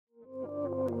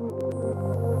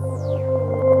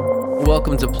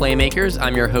welcome to Playmakers.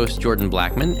 I'm your host, Jordan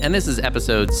Blackman, and this is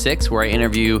episode 6, where I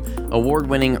interview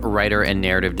award-winning writer and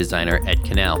narrative designer Ed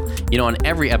Kuehnel. You know, on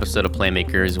every episode of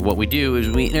Playmakers, what we do is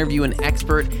we interview an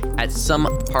expert at some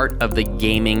part of the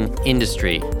gaming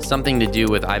industry, something to do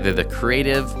with either the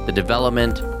creative, the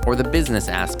development, or the business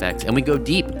aspects, and we go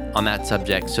deep on that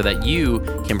subject so that you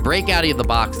can break out of the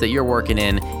box that you're working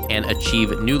in and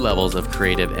achieve new levels of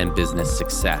creative and business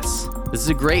success. This is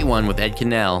a great one with Ed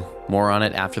Kuehnel. More on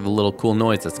it after the little cool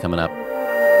noise that's coming up.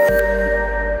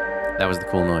 That was the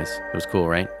cool noise. It was cool,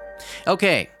 right?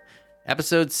 Okay,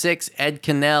 episode 6, Ed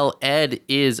Kuehnel. Ed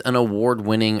is an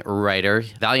award-winning writer.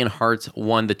 Valiant Hearts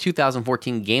won the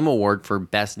 2014 Game Award for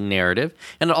Best Narrative,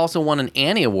 and it also won an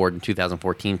Annie Award in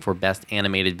 2014 for Best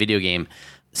Animated Video Game.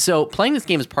 So playing this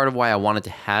game is part of why I wanted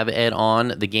to have Ed on.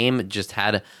 The game just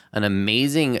had an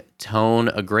amazing tone,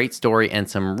 a great story, and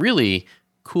some really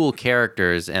cool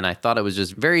characters, and I thought it was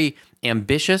just very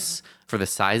ambitious for the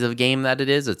size of game that it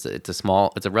is. It's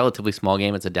a relatively small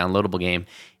game. It's a downloadable game,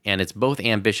 and it's both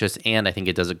ambitious, and I think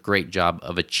it does a great job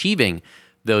of achieving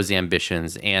those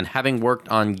ambitions. And having worked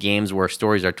on games where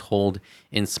stories are told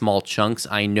in small chunks,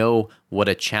 I know what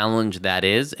a challenge that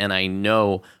is, and I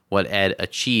know what Ed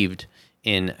achieved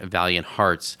in Valiant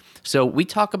Hearts. So we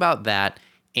talk about that,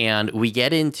 and we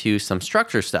get into some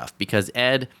structure stuff, because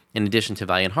Ed, in addition to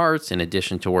Valiant Hearts, in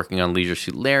addition to working on Leisure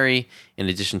Suit Larry, in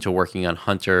addition to working on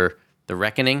Hunter the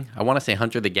Reckoning, I want to say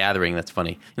Hunter the Gathering, that's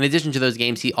funny. In addition to those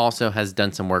games, he also has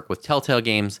done some work with Telltale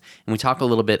Games, and we talk a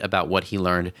little bit about what he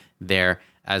learned there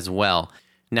as well.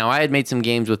 Now, I had made some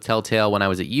games with Telltale when I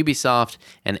was at Ubisoft,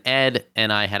 and Ed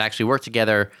and I had actually worked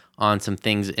together on some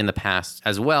things in the past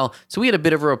as well. So we had a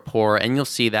bit of a rapport, and you'll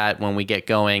see that when we get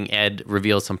going. Ed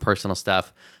reveals some personal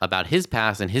stuff about his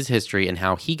past and his history and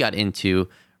how he got into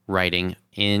writing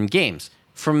in games.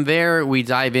 From there, we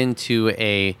dive into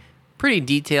a pretty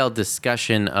detailed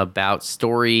discussion about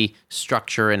story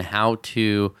structure and how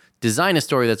to design a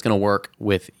story that's going to work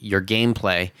with your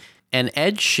gameplay. And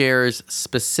Ed shares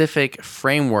specific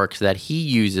frameworks that he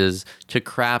uses to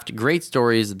craft great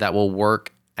stories that will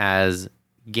work as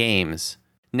games.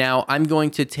 Now, I'm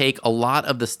going to take a lot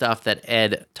of the stuff that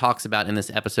Ed talks about in this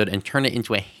episode and turn it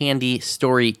into a handy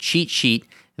story cheat sheet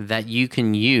that you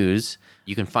can use.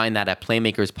 You can find that at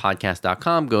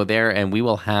playmakerspodcast.com. Go there, and we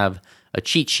will have a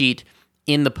cheat sheet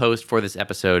in the post for this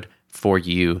episode for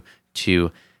you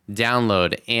to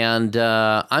download. And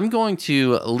I'm going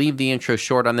to leave the intro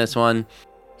short on this one.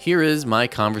 Here is my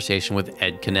conversation with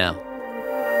Ed Kuehnel.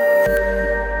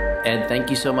 Ed, thank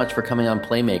you so much for coming on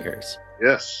Playmakers.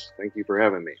 Yes, thank you for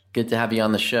having me. Good to have you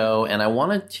on the show. And I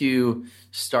wanted to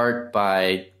start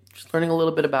by just learning a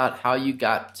little bit about how you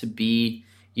got to be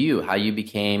you, how you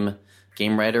became a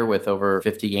game writer with over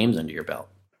 50 games under your belt.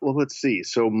 Well, let's see.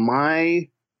 So my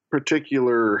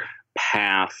particular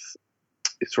path,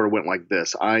 it sort of went like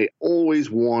this. I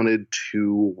always wanted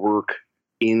to work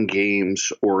in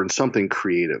games or in something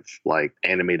creative, like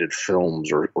animated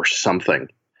films or something.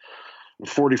 I'm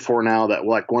 44 now. That,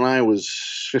 like, when I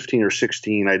was 15 or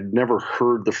 16, I'd never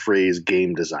heard the phrase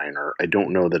game designer. I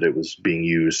don't know that it was being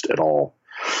used at all.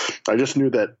 I just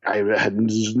knew that I had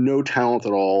no talent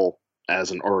at all as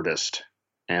an artist.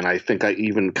 And I think I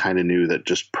even kind of knew that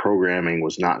just programming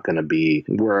was not going to be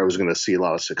where I was going to see a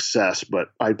lot of success. But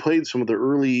I played some of the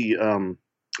early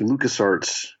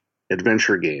LucasArts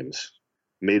adventure games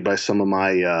made by some of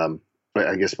my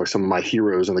by some of my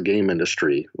heroes in the game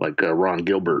industry, like Ron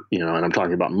Gilbert, and I'm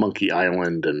talking about Monkey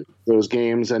Island and those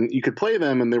games. And you could play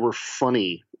them, and they were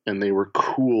funny and they were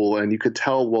cool. And you could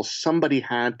tell, well, somebody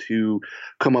had to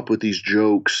come up with these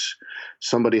jokes.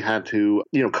 Somebody had to,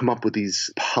 come up with these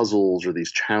puzzles or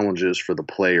these challenges for the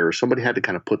player. Somebody had to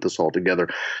kind of put this all together.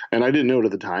 And I didn't know it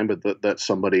at the time, but that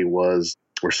somebody was,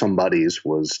 or somebody's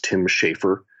was Tim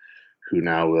Schafer, who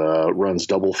now runs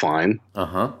Double Fine,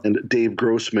 and Dave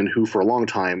Grossman, who for a long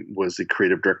time was the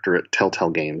creative director at Telltale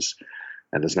Games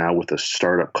and is now with a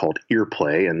startup called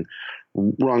Earplay. And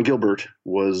Ron Gilbert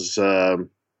was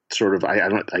sort of, I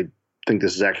think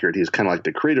this is accurate, he's kind of like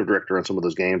the creative director on some of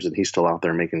those games, and he's still out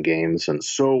there making games. And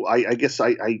so I guess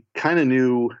I kind of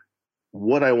knew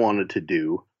what I wanted to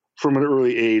do from an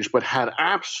early age, but had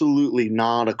absolutely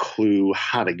not a clue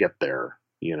how to get there.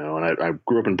 And I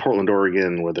grew up in Portland,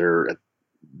 Oregon, where there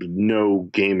no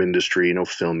game industry, no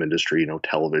film industry, no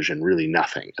television, really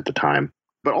nothing at the time.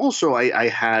 But also I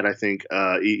had, I think,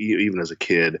 even as a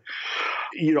kid,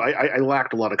 I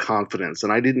lacked a lot of confidence,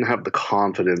 and I didn't have the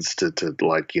confidence to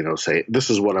say, this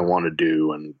is what I want to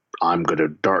do, and I'm going to,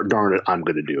 darn it, I'm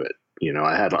going to do it.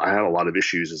 I had a lot of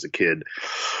issues as a kid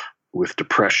with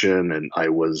depression, and I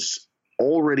was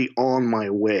already on my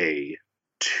way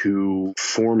to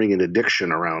forming an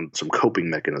addiction around some coping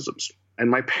mechanisms. And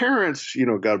my parents,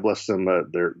 God bless them,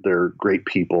 they're great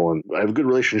people, and I have a good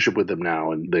relationship with them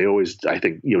now. And they always, I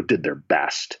think, did their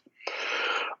best.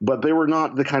 But they were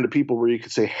not the kind of people where you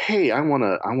could say, "Hey, I want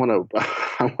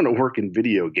to work in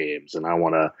video games, and I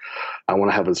want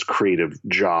to have this creative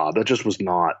job." That just was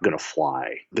not going to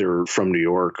fly. They were from New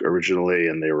York originally,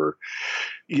 and they were,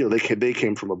 they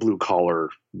came from a blue collar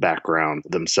background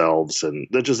themselves, and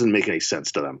that just didn't make any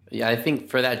sense to them. Yeah, I think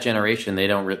for that generation, they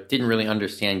didn't really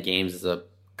understand games as a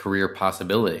career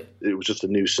possibility. It was just a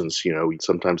nuisance.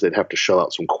 Sometimes they'd have to shell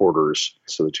out some quarters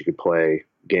so that you could play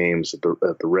games at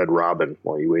the Red Robin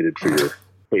while you waited for your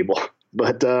table.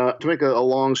 But to make a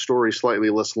long story slightly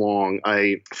less long,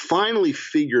 I finally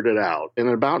figured it out. And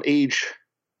at about age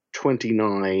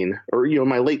 29, or in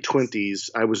my late 20s,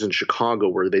 I was in Chicago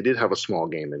where they did have a small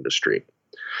game industry.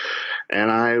 And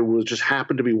I just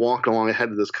happened to be walking along. I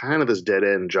had this dead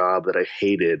end job that I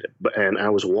hated, and I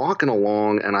was walking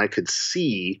along, and I could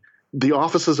see the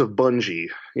offices of Bungie.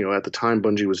 At the time,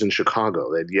 Bungie was in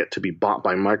Chicago. They'd yet to be bought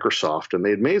by Microsoft, and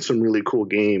they'd made some really cool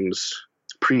games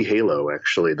pre-Halo,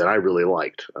 actually, that I really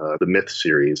liked, the Myth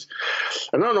series.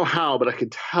 And I don't know how, but I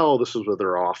could tell this was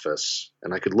their office,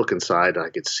 and I could look inside, and I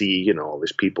could see, all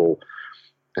these people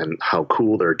and how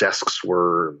cool their desks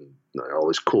were, and all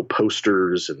these cool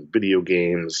posters and video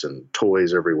games and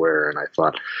toys everywhere. And I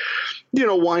thought,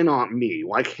 why not me?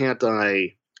 Why can't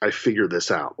I figure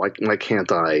this out? Why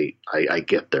can't I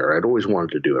get there? I'd always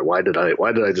wanted to do it. Why did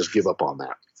I just give up on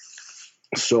that?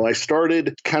 So I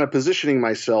started kind of positioning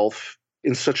myself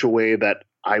in such a way that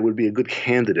I would be a good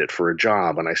candidate for a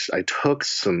job. And I took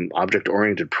some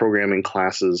object-oriented programming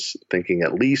classes, thinking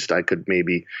at least I could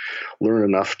maybe learn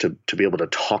enough to be able to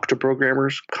talk to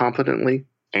programmers competently.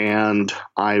 And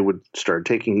I would start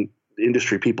taking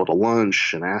industry people to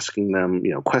lunch and asking them,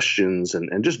 questions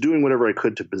and just doing whatever I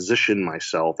could to position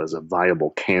myself as a viable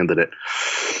candidate.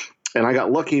 And I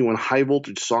got lucky when High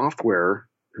Voltage Software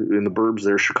in the burbs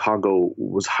there, Chicago,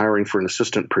 was hiring for an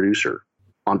assistant producer.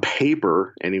 On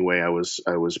paper, anyway, I was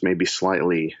maybe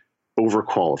slightly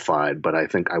overqualified, but I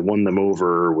think I won them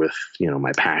over with,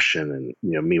 my passion and,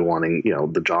 me wanting,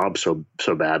 the job so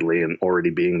badly and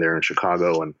already being there in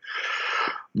Chicago. And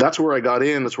that's where I got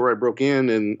in. That's where I broke in.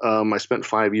 And I spent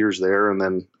 5 years there. And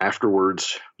then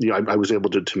afterwards, I was able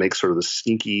to make sort of the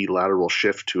sneaky lateral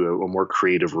shift to a more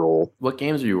creative role. What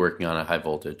games were you working on at High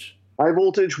Voltage? High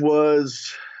Voltage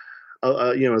was,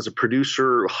 as a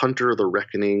producer, Hunter the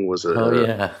Reckoning was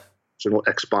a original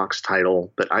Xbox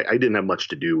title that I didn't have much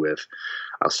to do with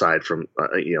aside from,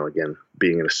 again,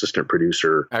 being an assistant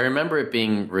producer. I remember it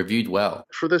being reviewed well.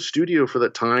 For the studio for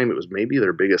that time, it was maybe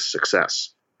their biggest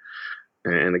success.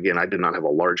 And again, I did not have a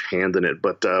large hand in it,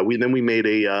 but we made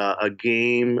a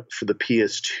game for the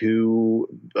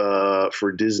PS2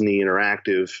 for Disney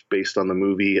Interactive based on the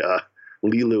movie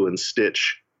Lilo and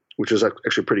Stitch, which was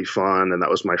actually pretty fun. And that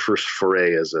was my first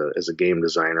foray as a game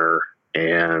designer.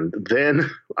 And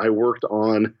then I worked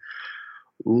on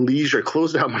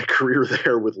closed out my career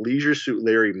there with Leisure Suit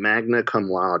Larry Magna Cum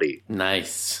Laude.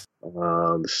 Nice.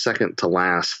 The second to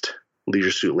last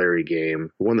Leisure Suit Larry game,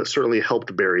 one that certainly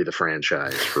helped bury the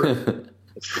franchise for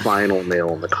its final nail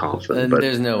in the coffin. But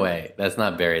there's no way. That's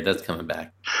not buried. That's coming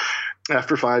back.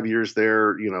 After 5 years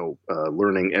there,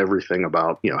 learning everything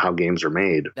about, how games are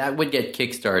made. That would get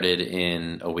kickstarted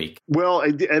in a week. Well,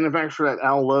 and in fact, for that,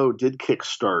 Al Lowe did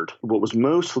kickstart what was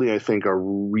mostly, I think, a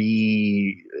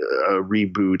reboot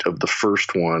of the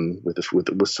first one with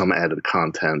some added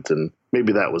content, and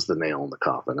maybe that was the nail in the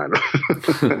coffin. I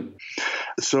don't know.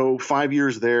 So 5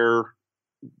 years there,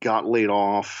 got laid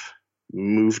off,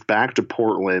 moved back to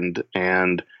Portland,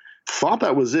 and thought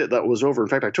that was it. That was over. In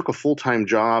fact, I took a full-time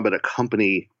job at a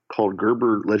company called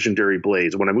Gerber Legendary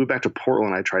Blades. When I moved back to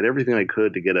Portland, I tried everything I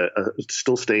could to get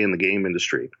still stay in the game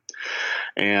industry.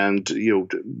 And,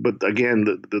 but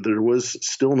again, there was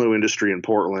still no industry in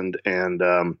Portland. And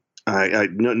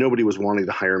nobody was wanting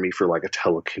to hire me for like a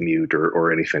telecommute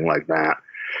or anything like that.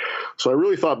 So I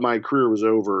really thought my career was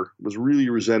over. Was really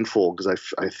resentful because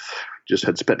I just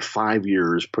had spent 5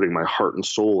 years putting my heart and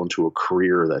soul into a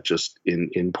career that just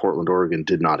in Portland, Oregon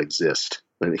did not exist.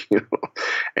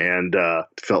 And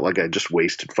felt like I just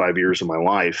wasted 5 years of my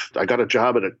life. I got a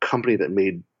job at a company that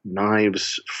made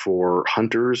knives for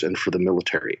hunters and for the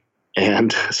military,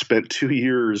 and spent 2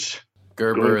 years.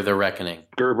 Gerber the Reckoning.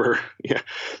 Gerber, yeah.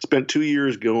 Spent 2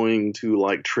 years going to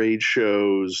like trade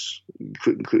shows,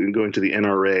 including going to the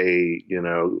NRA,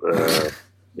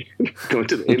 going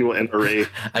to the annual NRA.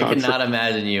 I cannot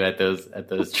imagine you at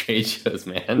those trade shows,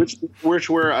 man.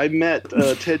 Where I met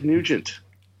Ted Nugent.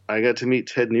 I got to meet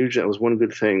Ted Nugent. That was one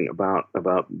good thing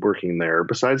about working there.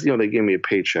 Besides, they gave me a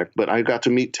paycheck, but I got to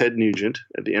meet Ted Nugent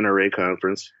at the NRA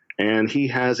conference, and he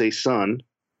has a son,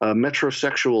 a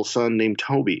metrosexual son named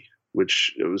Toby,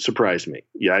 which surprised me.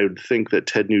 Yeah, I would think that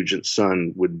Ted Nugent's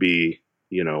son would be,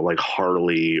 like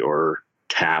Harley or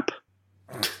Tap,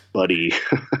 Buddy,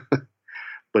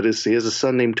 but he has a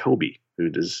son named Toby who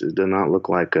does not look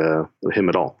like him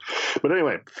at all. But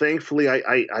anyway, thankfully,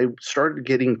 I started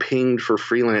getting pinged for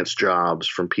freelance jobs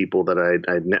from people that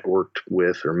I'd networked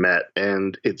with or met,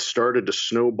 and it started to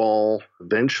snowball.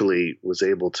 Eventually, was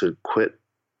able to quit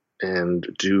and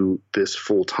do this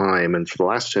full time. And for the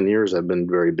last 10 years, I've been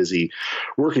very busy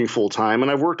working full time.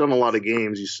 And I've worked on a lot of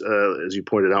games, as you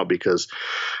pointed out, because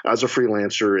as a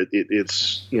freelancer,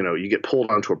 it's, you get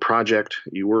pulled onto a project,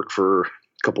 you work for a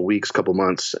couple weeks, couple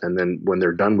months, and then when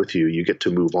they're done with you, you get to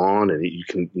move on, and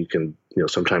you can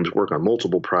sometimes work on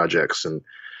multiple projects. And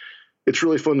it's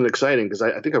really fun and exciting because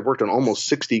I think I've worked on almost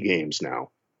 60 games now.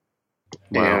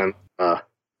 Wow. And,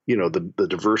 the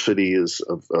diversity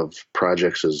of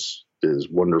projects is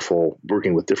wonderful.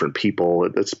 Working with different people,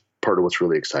 that's part of what's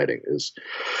really exciting is,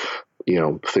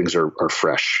 things are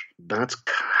fresh. That's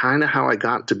kind of how I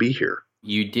got to be here.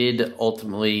 You did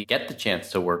ultimately get the chance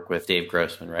to work with Dave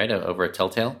Grossman, right, over at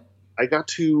Telltale? I got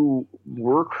to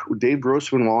work with Dave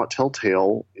Grossman while at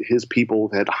Telltale. His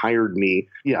people had hired me.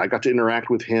 Yeah, I got to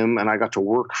interact with him, and I got to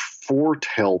work for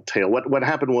Telltale. What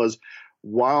happened was,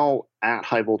 while at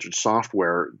High Voltage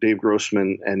Software, Dave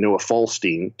Grossman and Noah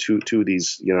Falstein, two of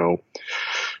these,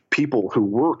 people who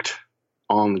worked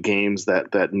on games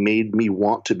that made me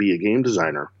want to be a game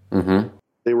designer. Mm-hmm.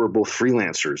 They were both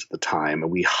freelancers at the time,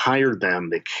 and we hired them.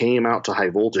 They came out to High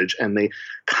Voltage, and they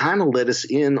kind of let us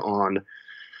in on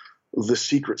the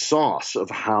secret sauce of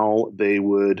how they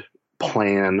would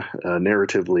plan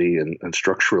narratively and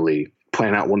structurally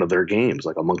plan out one of their games,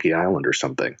 like a Monkey Island or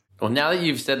something. Well, now that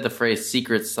you've said the phrase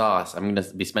secret sauce, I'm going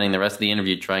to be spending the rest of the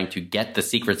interview trying to get the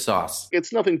secret sauce.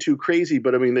 It's nothing too crazy,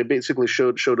 but I mean, they basically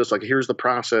showed us, like, here's the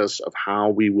process of how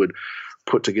we would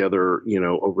put together,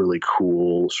 a really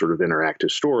cool sort of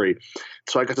interactive story.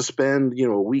 So I got to spend,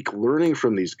 a week learning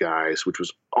from these guys, which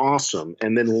was awesome.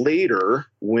 And then later,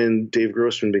 when Dave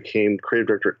Grossman became creative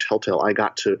director at Telltale, I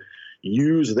got to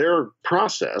use their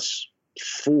process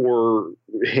for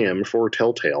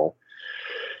Telltale,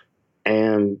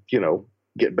 and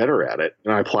get better at it.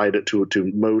 And I applied it to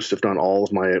most, if not all,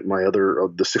 of my other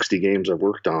of the 60 games I've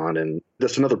worked on. And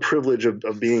that's another privilege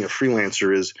of being a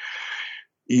freelancer is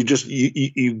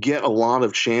you get a lot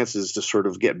of chances to sort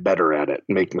of get better at it,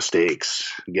 make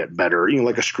mistakes, get better.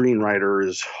 Like a screenwriter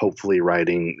is hopefully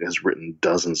has written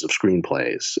dozens of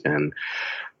screenplays, and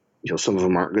some of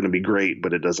them aren't going to be great,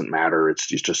 but it doesn't matter. It's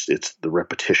the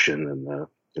repetition and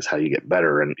is how you get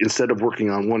better. And instead of working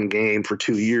on one game for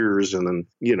 2 years and then,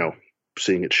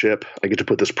 seeing it ship, I get to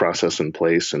put this process in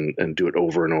place and do it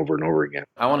over and over and over again.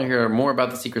 I want to hear more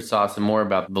about the secret sauce and more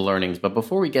about the learnings. But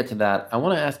before we get to that, I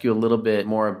want to ask you a little bit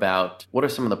more about what are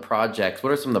some of the projects,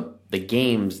 what are some of the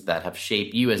games that have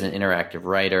shaped you as an interactive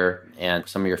writer and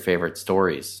some of your favorite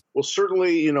stories? Well,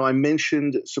 certainly, I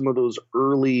mentioned some of those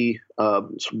early,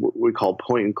 what we call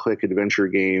point-and-click adventure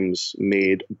games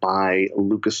made by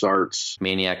LucasArts.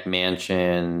 Maniac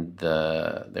Mansion,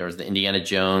 there was the Indiana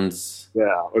Jones.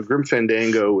 Yeah, Grim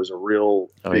Fandango was a real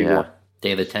big one.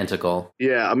 Day of the Tentacle.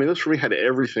 Yeah, I mean, those for me had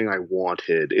everything I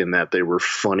wanted in that they were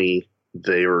funny,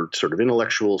 they were sort of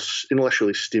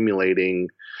intellectually stimulating.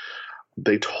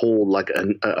 They told like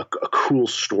a cool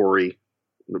story,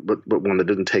 but one that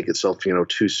didn't take itself,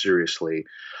 too seriously.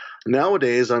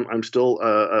 Nowadays, I'm still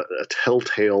a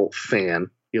Telltale fan.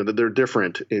 They're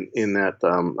different in that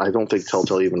I don't think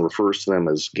Telltale even refers to them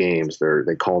as games.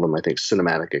 They call them, I think,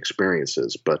 cinematic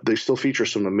experiences. But they still feature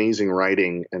some amazing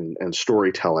writing and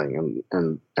storytelling,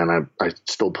 and I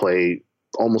still play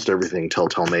almost everything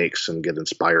Telltale makes and get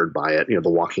inspired by it. The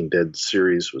Walking Dead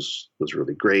series was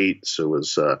really great. So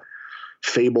was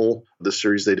Fable, the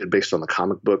series they did based on the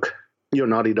comic book.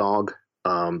 Naughty Dog,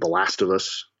 The Last of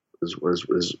Us is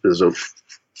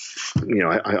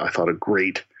I thought a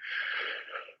great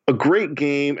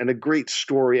game and a great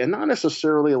story, and not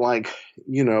necessarily like,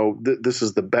 this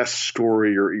is the best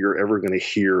story you're ever going to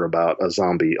hear about a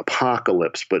zombie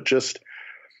apocalypse, but just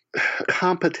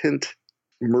competent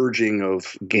merging of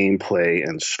gameplay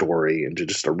and story into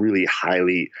just a really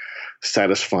highly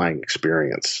satisfying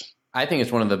experience. I think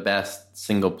it's one of the best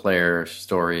single-player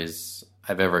stories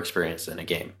I've ever experienced in a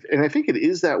game. And I think it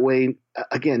is that way,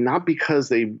 again, not because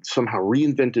they somehow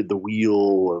reinvented the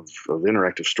wheel of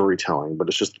interactive storytelling, but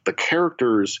it's just the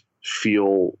characters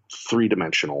feel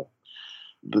three-dimensional.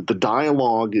 the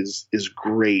dialogue is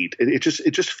great. It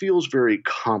just feels very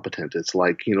competent. It's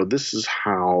like, this is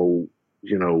how,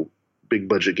 big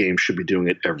budget games should be doing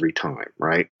it every time,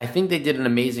 right? I think they did an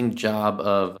amazing job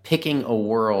of picking a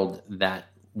world that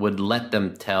would let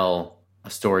them tell a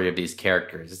story of these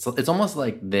characters. It's almost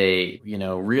like they,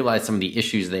 realized some of the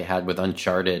issues they had with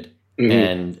Uncharted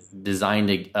and designed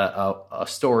a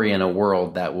story and a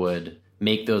world that would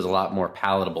make those a lot more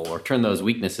palatable or turn those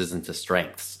weaknesses into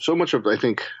strengths. So much of, I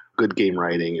think, good game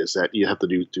writing is that you have to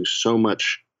do so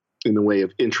much in the way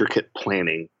of intricate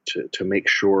planning to make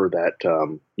sure that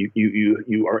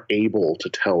you are able to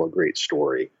tell a great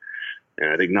story.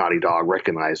 And I think Naughty Dog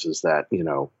recognizes that,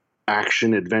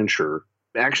 action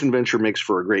adventure makes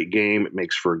for a great game. It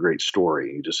makes for a great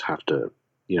story. You just have to,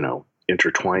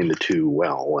 intertwine the two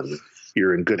well, and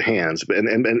you're in good hands. But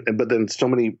then so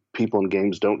many people in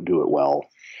games don't do it well,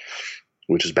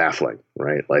 which is baffling,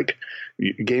 right? Like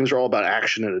games are all about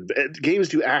action, and games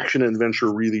do action and adventure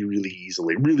really, really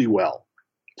easily, really well.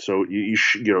 So you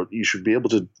should be able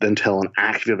to then tell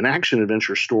if you have an action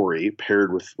adventure story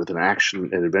paired with an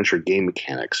action and adventure game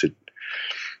mechanics.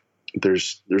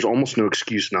 There's almost no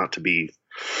excuse not to be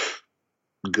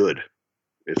good,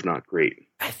 if not great.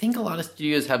 I think a lot of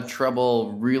studios have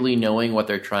trouble really knowing what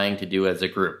they're trying to do as a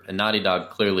group, and Naughty Dog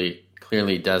clearly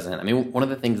doesn't. I mean, one of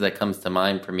the things that comes to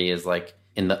mind for me is like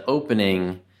in the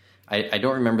opening, I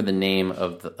don't remember the name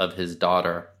of his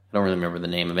daughter. I don't really remember the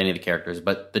name of any of the characters,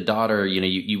 but the daughter,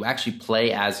 you actually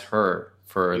play as her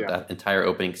for that entire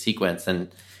opening sequence,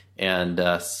 and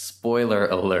spoiler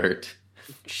alert,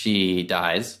 she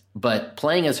dies. But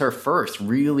playing as her first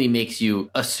really makes you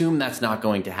assume that's not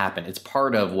going to happen. It's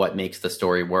part of what makes the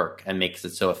story work and makes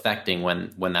it so affecting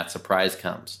when that surprise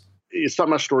comes. It's not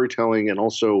much storytelling and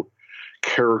also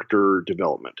character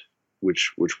development,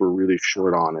 which we're really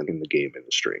short on in the game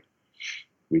industry.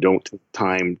 We don't take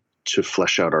time to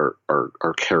flesh out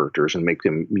our characters and make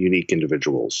them unique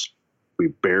individuals. We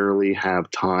barely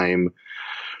have time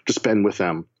to spend with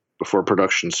them before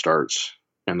production starts.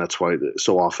 And that's why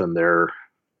so often they're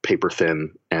paper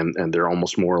thin and they're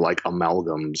almost more like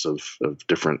amalgams of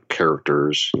different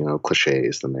characters,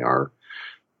 cliches, than they are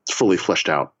fully fleshed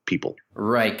out people.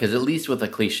 Right, because at least with a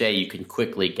cliche, you can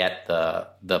quickly get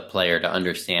the player to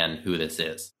understand who this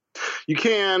is. You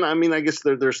can. I mean, I guess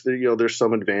there's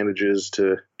some advantages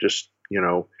to just,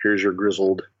 here's your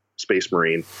grizzled space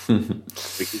marine. We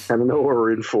can kind of know what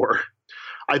we're in for.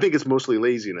 I think it's mostly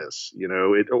laziness,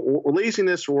 or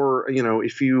laziness, or,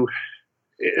 if you,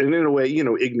 and in a way,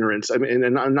 ignorance. I mean,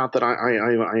 and not that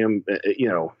I am,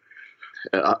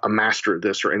 a master at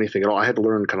this or anything at all. I had to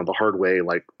learn kind of the hard way,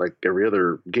 like every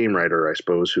other game writer, I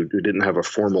suppose, who didn't have a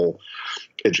formal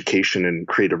education in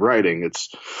creative writing.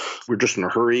 We're just in a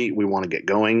hurry. We want to get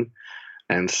going.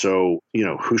 And so,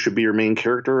 who should be your main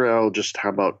character? How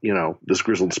about, this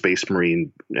grizzled space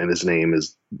marine, and his name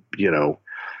is,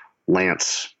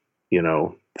 Lance,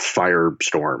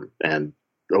 Firestorm. And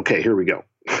okay, here we go.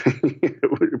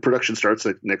 Production starts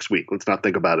next week. Let's not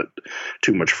think about it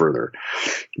too much further.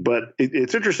 But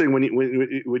it's interesting when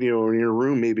you're in a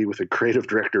room, maybe with a creative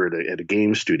director at a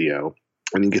game studio,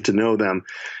 and you get to know them,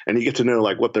 and you get to know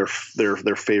like what their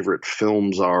favorite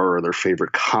films are, or their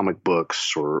favorite comic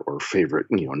books, or favorite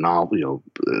novel,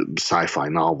 sci-fi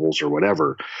novels, or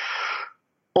whatever.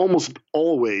 Almost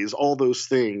always, all those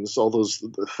things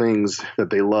that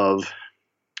they love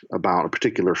about a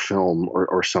particular film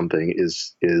or something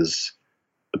is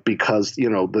because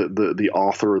the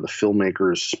author or the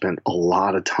filmmakers spent a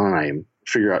lot of time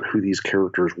figure out who these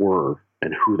characters were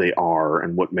and who they are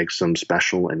and what makes them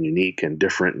special and unique and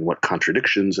different, and what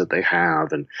contradictions that they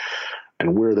have and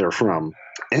where they're from.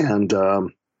 And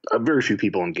very few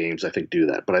people in games, I think, do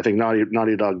that. But I think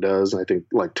Naughty Dog does, and I think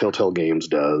like Telltale Games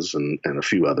does, and a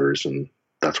few others, and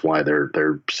that's why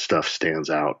their stuff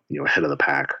stands out, ahead of the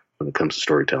pack when it comes to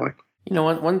storytelling.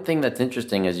 One thing that's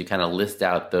interesting as you kind of list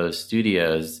out those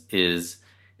studios is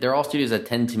they're all studios that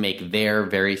tend to make their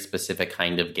very specific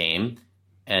kind of game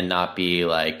and not be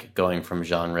like going from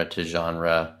genre to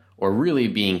genre, or really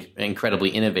being incredibly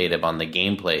innovative on the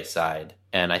gameplay side.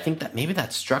 And I think that maybe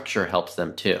that structure helps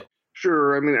them too.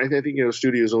 Sure. I mean, I think,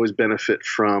 studios always benefit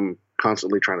from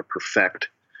constantly trying to perfect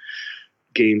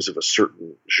games of a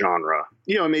certain genre.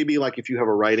 Maybe like if you have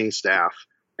a writing staff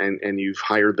and you've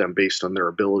hired them based on their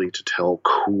ability to tell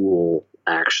cool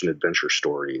action adventure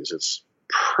stories, it's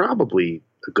probably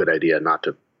a good idea not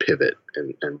to pivot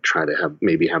and try to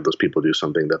have those people do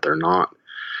something that they're not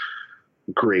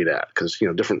great at, because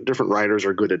different writers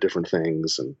are good at different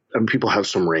things, and people have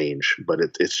some range, but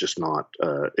it's just not.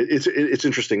 It's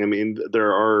interesting. I mean,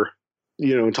 there are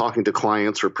talking to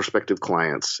clients or prospective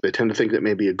clients, they tend to think that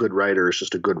maybe a good writer is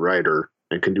just a good writer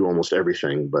and can do almost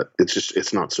everything, but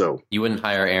it's not so. You wouldn't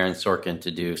hire Aaron Sorkin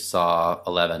to do Saw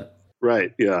 11.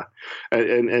 Right. Yeah.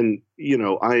 And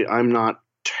I'm not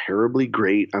terribly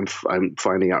great. I'm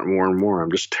finding out more and more.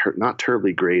 I'm just not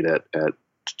terribly great at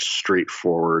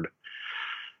straightforward,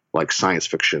 like science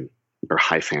fiction or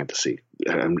high fantasy.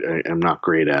 I'm not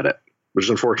great at it, which is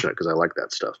unfortunate because I like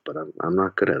that stuff, but I'm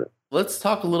not good at it. Let's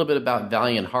talk a little bit about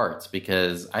Valiant Hearts,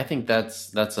 because I think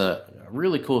that's a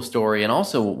really cool story, and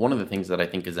also one of the things that I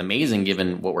think is amazing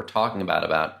given what we're talking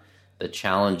about the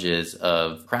challenges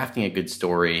of crafting a good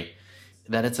story,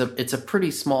 that it's a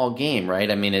pretty small game,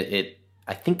 right? I mean,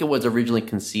 I think it was originally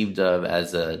conceived of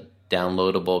as a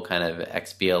downloadable kind of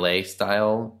XBLA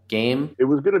style game. It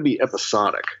was going to be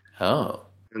episodic. Oh.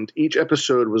 And each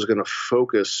episode was going to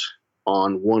focus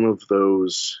on one of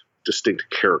those distinct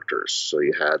characters. So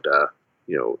you had, a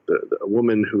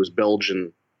woman who was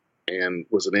Belgian and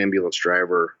was an ambulance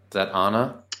driver. Is that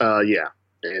Anna? Yeah.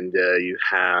 And you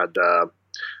had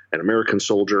an American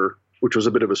soldier, which was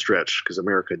a bit of a stretch because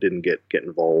America didn't get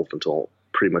involved until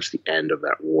pretty much the end of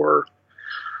that war.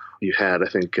 You had, I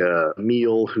think,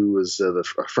 Emile, who was a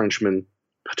Frenchman,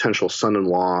 potential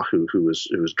son-in-law who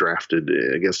was drafted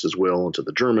against his will into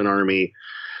the German army.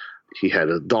 He had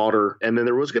a daughter. And then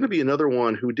there was going to be another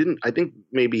one who I think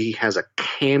maybe he has a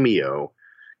cameo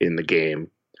in the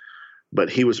game, but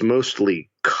he was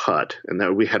mostly cut. And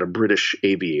that we had a British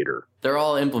aviator. They're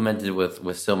all implemented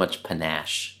with so much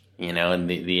panache. And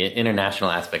the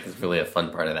international aspect is really a fun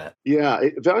part of that. Yeah,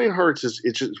 Valiant Hearts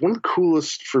it's just one of the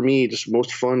coolest for me, just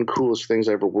most fun, coolest things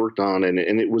I ever worked on, and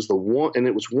it was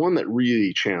one that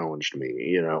really challenged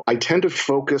me. I tend to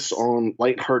focus on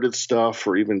lighthearted stuff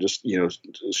or even just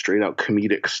straight out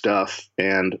comedic stuff,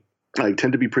 and I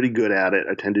tend to be pretty good at it.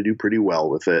 I tend to do pretty well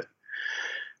with it,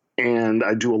 and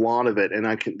I do a lot of it. And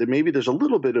maybe there's a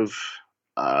little bit of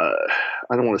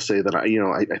I don't want to say that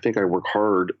I think I work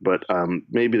hard, but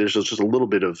maybe there's just a little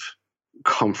bit of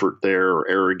comfort there or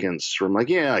arrogance from like,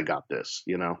 yeah, I got this,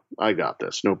 I got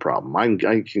this, no problem.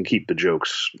 I can keep the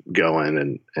jokes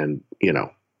going and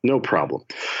no problem.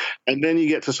 And then you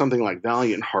get to something like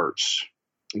Valiant Hearts,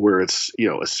 where it's,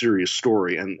 a serious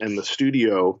story, and the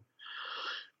studio,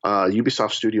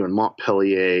 Ubisoft studio in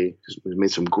Montpellier, has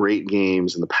made some great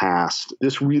games in the past.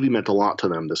 This really meant a lot to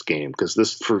them, this game, because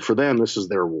this for them, this is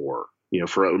their war.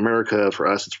 For America, for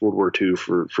us, it's World War II.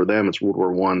 For them, it's World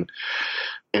War I.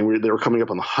 And they were coming up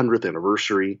on the 100th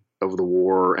anniversary of the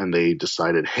war, and they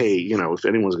decided, hey, if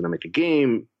anyone's going to make a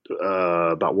game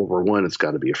about World War I, it's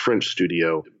got to be a French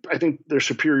studio. I think their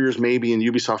superiors, maybe in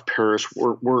Ubisoft Paris,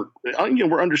 were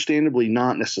understandably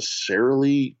not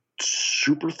necessarily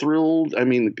super thrilled. I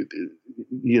mean,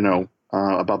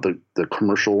 about the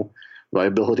commercial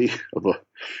viability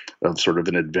of sort of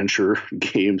an adventure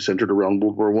game centered around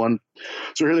World War I.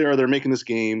 So here they are, they're making this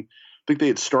game. I think they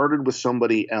had started with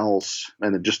somebody else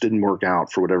and it just didn't work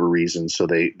out for whatever reason. So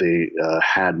they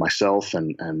had myself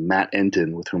and Matt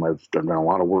Enton, with whom I've done a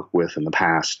lot of work with in the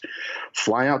past,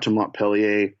 fly out to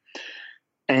Montpellier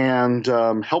and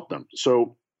help them.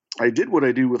 So I did what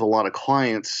I do with a lot of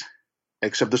clients,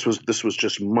 except this was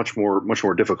just much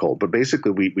more difficult. But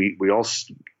basically, we all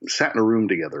sat in a room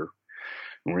together,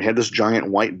 and we had this giant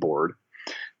whiteboard,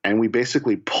 and we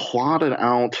basically plotted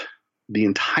out the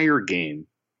entire game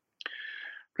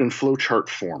in flowchart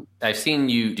form. I've seen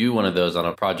you do one of those on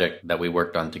a project that we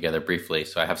worked on together briefly,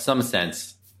 so I have some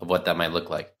sense of what that might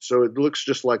look like. So it looks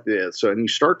just like this. So, and you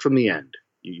start from the end.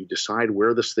 You decide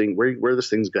where this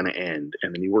thing's going to end,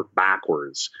 and then you work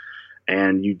backwards.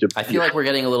 And I feel like we're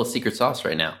getting a little secret sauce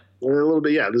right now. A little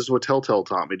bit, yeah. This is what Telltale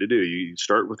taught me to do. You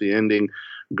start with the ending,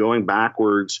 going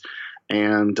backwards,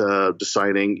 and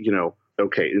deciding,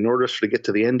 okay, in order to get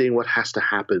to the ending, what has to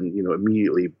happen,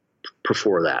 immediately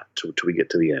before that till we get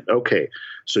to the end. Okay,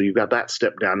 so you've got that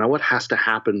step down. Now, what has to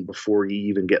happen before you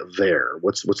even get there?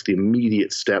 What's the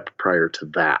immediate step prior to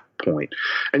that point?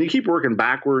 And you keep working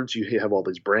backwards. You have all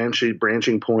these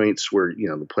branching points where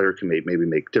the player can maybe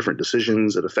make different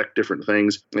decisions that affect different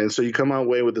things. And so you come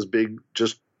away with this big,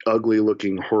 just ugly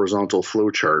looking horizontal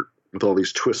flowchart with all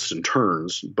these twists and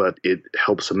turns, but it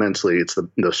helps immensely. It's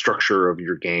the structure of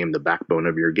your game, the backbone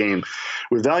of your game.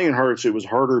 With Valiant Hearts, it was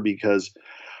harder because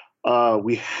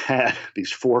we had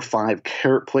these 4 or 5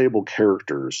 playable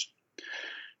characters,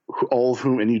 all of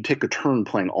whom, and you take a turn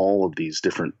playing all of these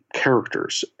different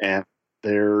characters, and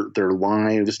their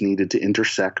lives needed to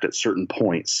intersect at certain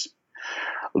points.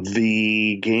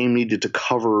 The game needed to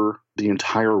cover the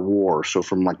entire war. So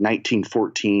from like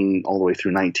 1914 all the way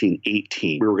through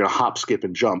 1918, we were going to hop, skip,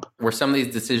 and jump. Were some of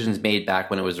these decisions made back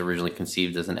when it was originally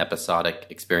conceived as an episodic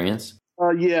experience?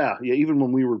 Yeah. Even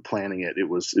when we were planning it, it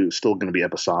was still going to be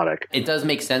episodic. It does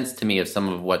make sense to me of some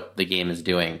of what the game is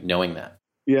doing, knowing that.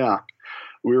 Yeah.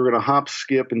 We were going to hop,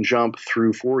 skip, and jump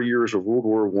through 4 years of World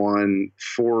War I,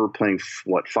 playing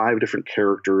 5 different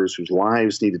characters whose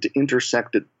lives needed to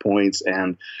intersect at points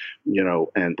and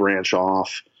branch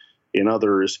off in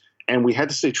others. And we had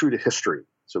to stay true to history.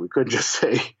 So we couldn't just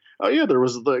say, oh yeah, there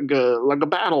was like a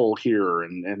battle here,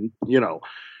 and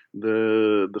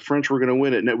the French were going to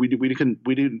win it. No, we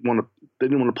didn't want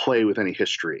to play with any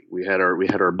history. We had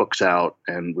our books out,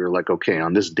 and we were like, okay,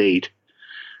 on this date,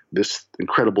 this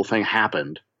incredible thing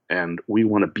happened, and we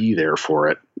want to be there for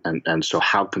it. And so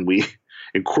how can we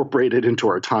incorporate it into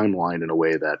our timeline in a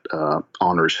way that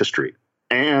honors history?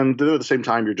 And at the same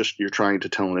time, you're trying to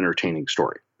tell an entertaining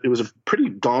story. It was a pretty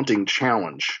daunting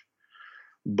challenge,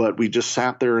 but we just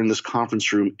sat there in this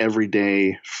conference room every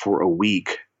day for a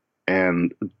week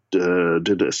and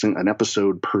did an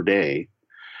episode per day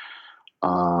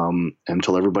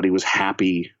until everybody was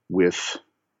happy with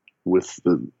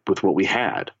what we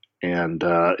had. And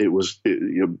by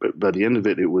the end of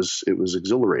it, it was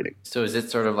exhilarating. So is it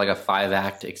sort of like a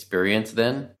 5-act experience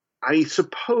then? I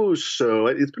suppose so.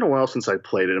 It's been a while since I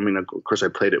played it. I mean, of course, I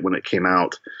played it when it came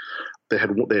out. They had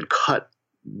cut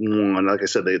one. Like I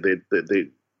said,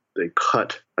 they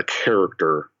cut a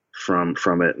character from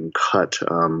it and cut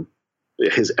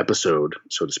his episode,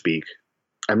 so to speak.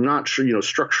 I'm not sure.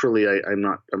 Structurally, I'm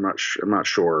not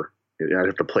sure. I'd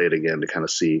have to play it again to kind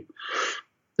of see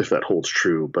if that holds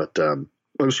true, but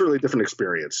it was certainly a different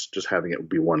experience just having it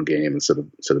be one game instead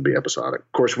of be episodic.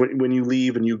 Of course, when you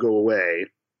leave and you go away,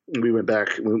 we went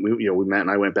back. Matt and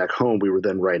I went back home. We were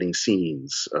then writing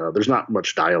scenes. There's not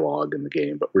much dialogue in the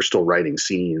game, but we're still writing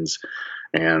scenes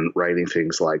and writing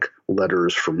things like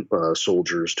letters from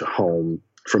soldiers to home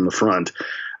from the front.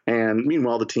 And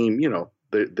meanwhile, the team,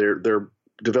 they're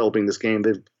developing this game.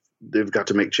 They've got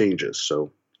to make changes.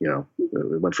 So.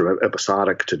 It went from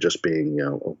episodic to just being,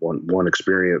 one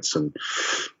experience. And,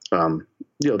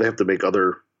 they have to make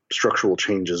other structural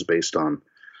changes based on,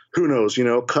 who knows,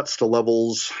 cuts to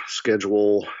levels,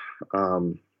 schedule,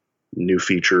 new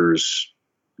features,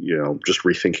 just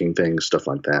rethinking things, stuff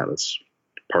like that. It's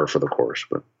par for the course.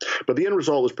 But the end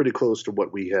result was pretty close to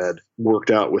what we had worked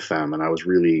out with them. And I was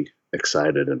really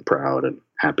excited and proud and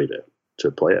happy to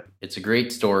play it. It's a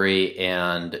great story,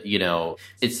 and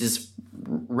it's this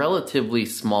relatively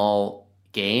small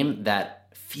game that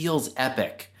feels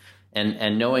epic,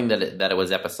 and knowing that it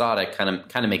was episodic kind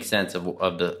of makes sense of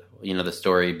the the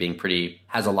story being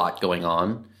has a lot going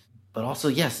on, but also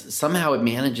yes, somehow it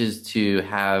manages to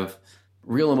have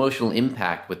real emotional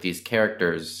impact with these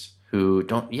characters who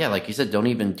don't like you said, don't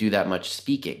even do that much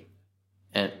speaking,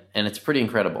 and it's pretty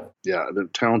incredible. Yeah, the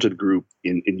talented group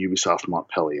in Ubisoft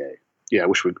Montpellier. Yeah, I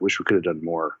wish we could have done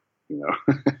more,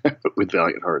 with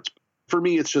Valiant Hearts. For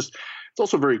me, it's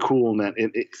also very cool in that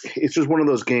it's just one of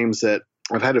those games that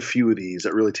I've had a few of these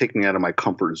that really take me out of my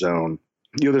comfort zone.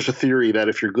 There's a theory that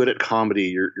if you're good at comedy,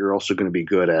 you're also going to be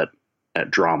good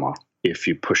at drama if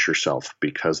you push yourself,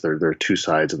 because there are two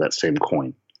sides of that same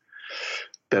coin.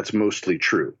 That's mostly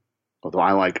true. Although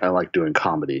I like doing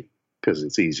comedy because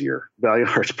it's easier. Valiant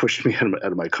Hearts pushed me out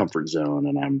of my comfort zone,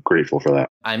 and I'm grateful for that.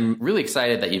 I'm really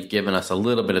excited that you've given us a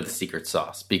little bit of the secret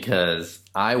sauce, because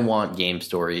I want game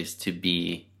stories to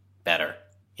be better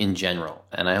in general.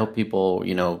 And I hope people,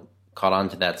 caught on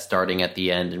to that starting at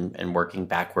the end and working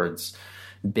backwards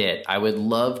bit. I would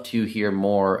love to hear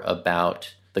more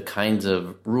about the kinds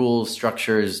of rules,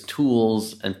 structures,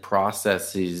 tools, and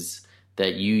processes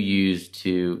that you use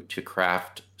to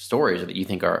craft stories, or that you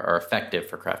think are effective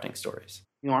for crafting stories.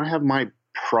 I have my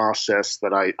process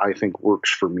that I think works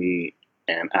for me,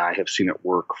 and I have seen it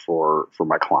work for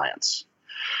my clients.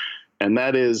 And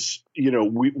that is,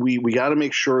 we got to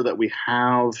make sure that we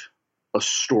have a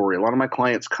story. A lot of my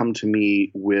clients come to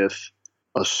me with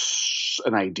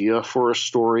an idea for a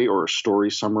story or a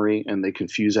story summary, and they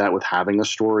confuse that with having a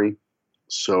story.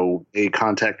 So they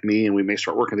contact me, and we may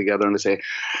start working together, and they say,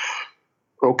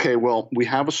 okay, well, we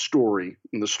have a story,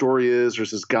 and the story is there's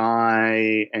this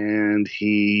guy, and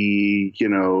he,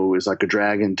 is like a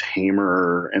dragon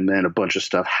tamer, and then a bunch of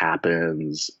stuff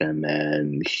happens, and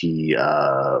then he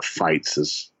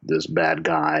fights this bad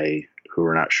guy who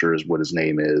we're not sure what his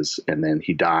name is, and then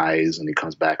he dies, and he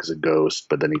comes back as a ghost,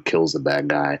 but then he kills the bad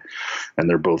guy, and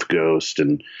they're both ghosts,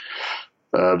 and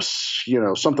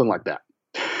something like that.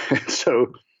 And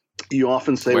so you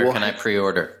often say, where can I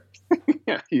pre-order?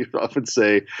 Yeah, you often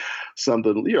say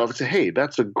something. You often say, "Hey, we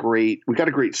got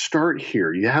a great start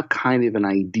here. You have kind of an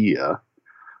idea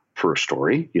for a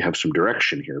story. You have some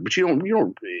direction here, but you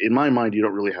don't. In my mind, you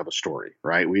don't really have a story,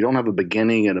 right? We don't have a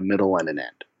beginning and a middle and an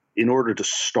end. In order to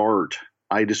start,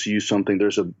 I just use something.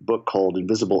 There's a book called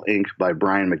Invisible Ink by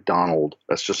Brian McDonald.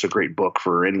 That's just a great book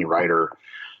for any writer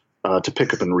to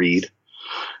pick up and read.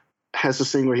 Has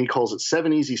this thing where he calls it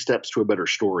 7 Easy Steps to a Better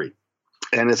Story.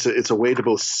 And it's a way to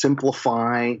both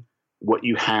simplify what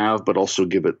you have, but also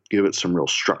give it some real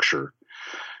structure.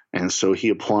 And so he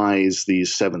applies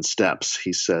these 7 steps.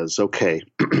 He says, okay,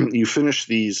 you finish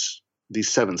these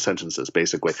 7 sentences,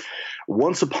 basically.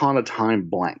 Once upon a time,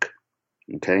 blank.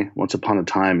 Okay. Once upon a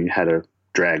time, you had a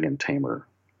dragon tamer.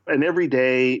 And every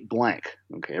day, blank.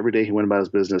 Okay. Every day he went about his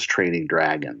business training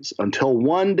dragons until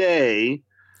one day.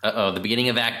 The beginning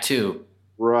of Act 2.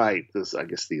 Right. This, I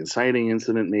guess, the inciting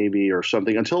incident maybe or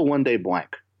something. Until one day,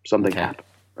 blank. Something happened.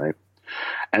 Right.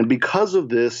 And because of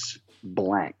this,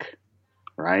 blank.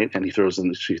 Right. And she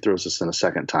throws this in a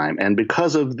second time. And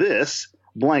because of this,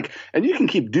 blank. And you can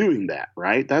keep doing that.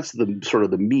 Right. That's the sort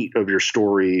of the meat of your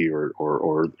story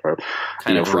or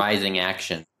kind of rising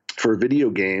action. For a video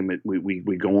game,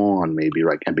 we go on maybe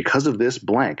like, and because of this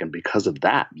blank, and because of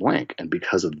that blank, and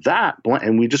because of that blank,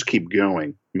 and we just keep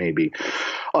going maybe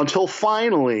until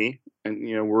finally, and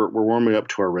we're warming up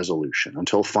to our resolution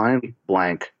until finally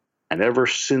blank. And ever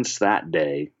since that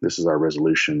day, this is our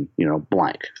resolution,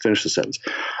 blank. Finish the sentence.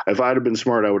 If I'd have been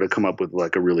smart, I would have come up with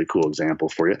like a really cool example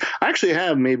for you. I actually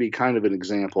have maybe kind of an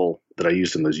example that I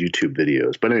used in those YouTube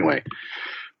videos. But anyway,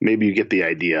 maybe you get the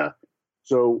idea.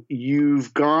 So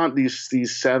you've got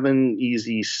these 7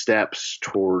 easy steps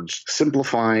towards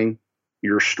simplifying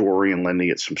your story and lending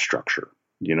it some structure.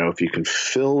 If you can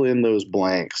fill in those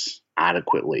blanks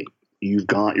adequately, you've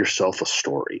got yourself a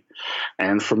story.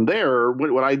 And from there,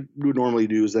 what I would normally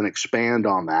do is then expand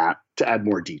on that to add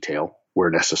more detail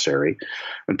where necessary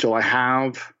until I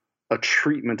have a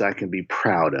treatment I can be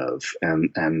proud of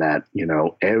and that,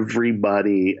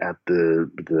 everybody at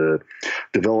the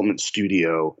development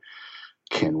studio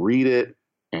can read it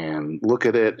and look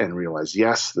at it and realize,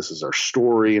 yes, this is our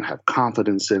story and have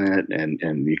confidence in it.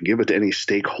 And you can give it to any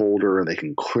stakeholder and they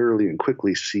can clearly and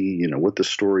quickly see, what the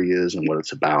story is and what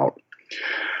it's about.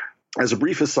 As a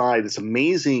brief aside, it's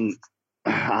amazing.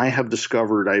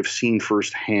 I've seen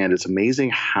firsthand, it's amazing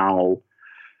how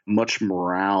much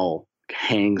morale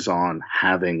hangs on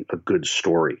having a good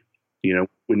story.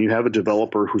 When you have a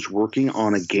developer who's working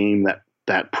on a game that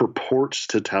purports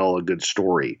to tell a good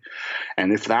story.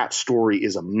 And if that story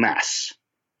is a mess,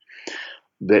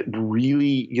 that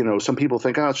really, some people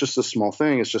think, it's just a small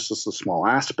thing. It's just a small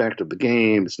aspect of the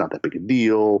game. It's not that big a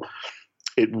deal.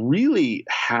 It really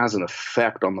has an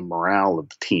effect on the morale of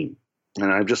the team. And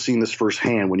I've just seen this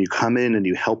firsthand when you come in and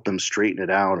you help them straighten it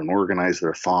out and organize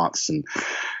their thoughts and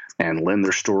lend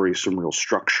their story some real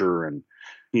structure and,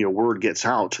 word gets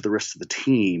out to the rest of the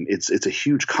team, it's a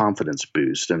huge confidence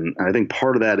boost. And I think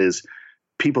part of that is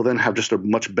people then have just a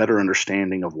much better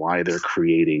understanding of why they're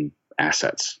creating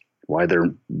assets, why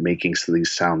they're making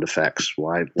these sound effects,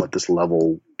 what this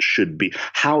level should be,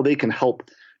 how they can help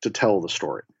to tell the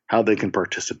story, how they can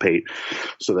participate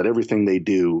so that everything they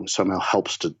do somehow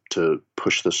helps to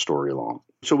push the story along.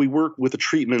 So we work with a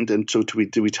treatment, and so we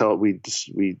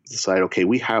decide, okay,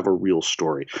 we have a real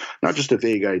story, not just a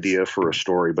vague idea for a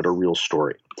story, but a real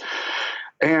story.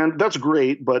 And that's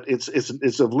great, but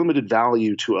it's of limited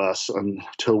value to us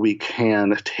until we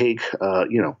can take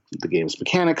the game's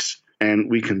mechanics and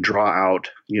we can draw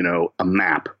out a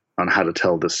map on how to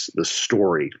tell this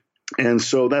story. And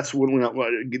so that's when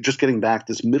we just getting back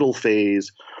this middle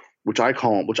phase, which I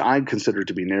consider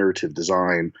to be narrative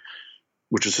design,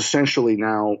 which is essentially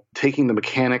now taking the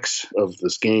mechanics of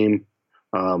this game,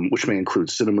 which may include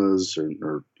cinemas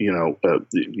or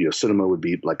cinema would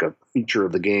be like a feature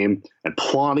of the game, and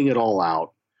plotting it all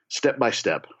out step by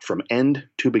step from end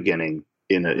to beginning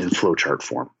in flowchart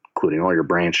form, including all your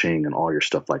branching and all your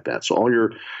stuff like that. So all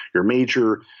your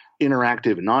major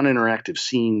interactive and non-interactive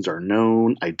scenes are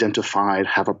known, identified,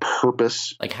 have a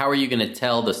purpose. Like, how are you going to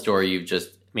tell the story you've just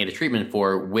made a treatment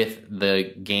for with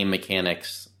the game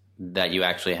mechanics that you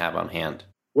actually have on hand?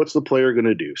 What's the player going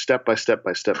to do step by step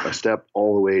by step by step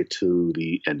all the way to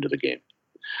the end of the game?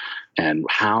 And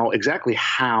exactly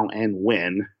how and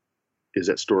when is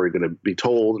that story going to be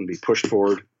told and be pushed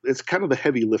forward? It's kind of the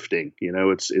heavy lifting,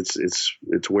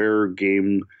 it's where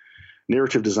game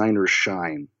narrative designers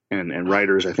shine and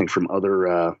writers, I think, from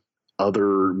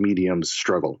other mediums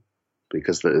struggle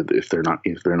because if they're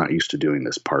not used to doing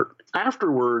this part.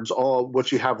 Afterwards, all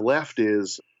what you have left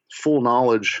is full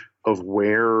knowledge of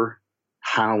where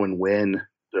how and when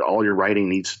all your writing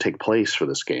needs to take place for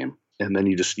this game. And then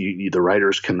the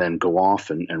writers can then go off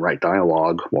and write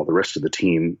dialogue while the rest of the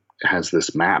team has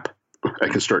this map. I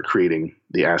can start creating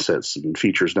the assets and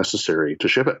features necessary to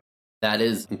ship it. That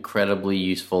is incredibly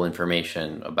useful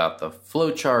information about the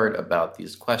flowchart, about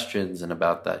these questions, and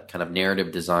about that kind of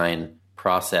narrative design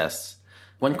process.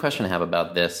 One question I have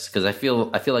about this, because I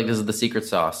feel like this is the secret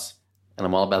sauce, and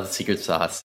I'm all about the secret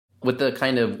sauce. With the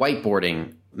kind of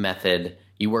whiteboarding method,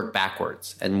 you work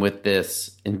backwards. And with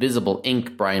this invisible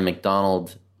ink Brian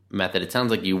McDonald method, it sounds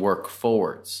like you work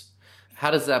forwards. How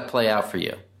does that play out for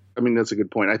you? I mean, that's a good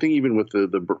point. I think even with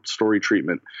the story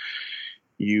treatment,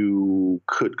 you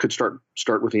could start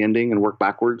with the ending and work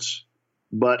backwards.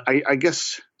 But I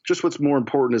guess just what's more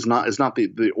important is not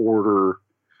the order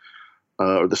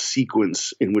or the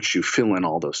sequence in which you fill in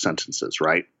all those sentences,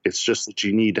 right? It's just that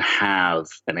you need to have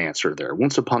an answer there.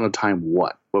 Once upon a time,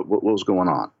 what was going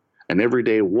on? And every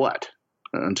day, what?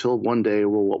 Until one day,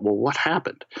 well, what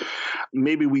happened?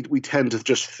 Maybe we tend to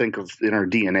just think of, in our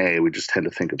DNA, we just tend to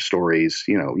think of stories.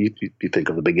 You think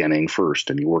of the beginning first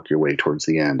and you work your way towards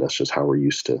the end. That's just how we're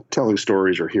used to telling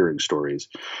stories or hearing stories.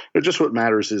 But just what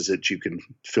matters is that you can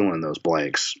fill in those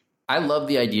blanks. I love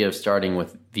the idea of starting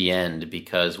with the end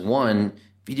because, one,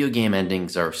 video game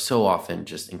endings are so often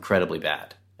just incredibly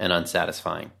bad and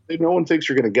unsatisfying. No one thinks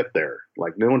you're going to get there.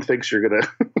 Like, no one thinks you're going to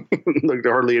like,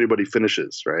 hardly anybody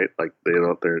finishes, right? Like,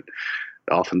 they're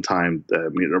oftentimes,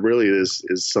 it really is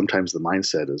sometimes the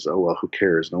mindset is, oh, well, who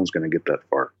cares? No one's going to get that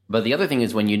far. But the other thing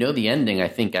is when you know the ending, I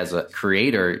think as a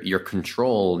creator, your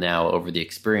control now over the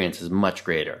experience is much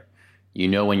greater. You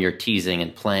know when you're teasing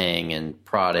and playing and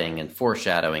prodding and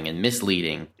foreshadowing and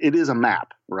misleading. It is a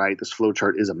map, right? This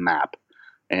flowchart is a map.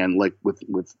 And like with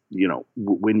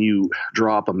when you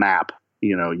draw up a map,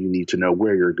 you need to know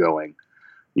where you're going.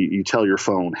 You tell your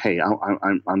phone, hey,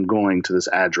 I'm going to this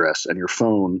address, and your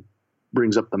phone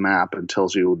brings up the map and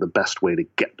tells you the best way to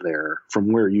get there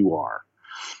from where you are,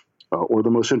 or the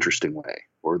most interesting way,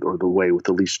 or the way with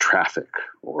the least traffic,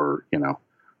 or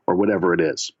whatever it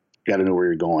is. You got to know where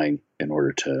you're going in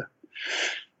order to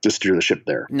steer the ship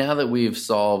there. Now that we've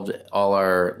solved all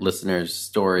our listeners'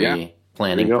 story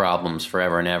planning problems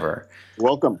forever and ever.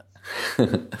 Welcome.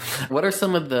 What are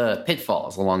some of the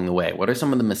pitfalls along the way? What are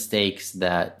some of the mistakes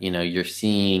that, you're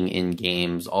seeing in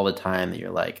games all the time that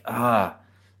you're like,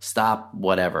 stop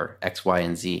whatever, X, Y,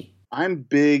 and Z? I'm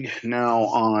big now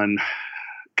on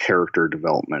character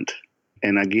development.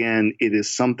 And again, it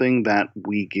is something that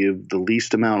we give the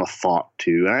least amount of thought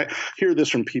to. I hear this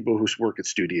from people who work at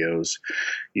studios.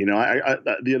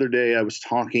 The other day I was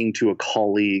talking to a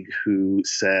colleague who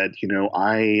said,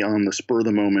 I, on the spur of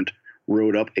the moment,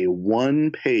 wrote up a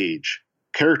 1-page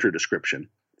character description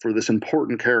for this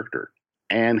important character.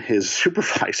 And his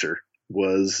supervisor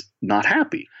was not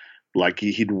happy, like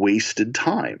he'd wasted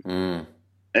time.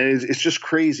 And it's just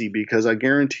crazy because I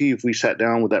guarantee if we sat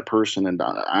down with that person and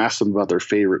asked them about their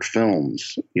favorite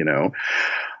films,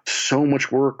 so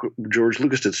much work. George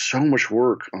Lucas did so much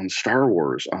work on Star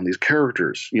Wars, on these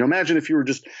characters. Imagine if you were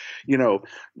just,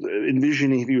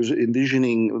 envisioning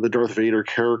the Darth Vader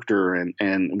character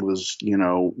and was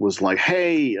like,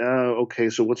 hey, okay,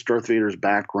 so what's Darth Vader's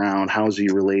background? How's he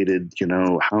related?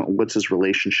 What's his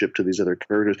relationship to these other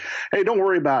characters? Hey, don't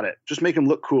worry about it. Just make him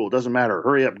look cool. Doesn't matter.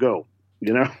 Hurry up, go.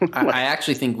 I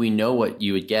actually think we know what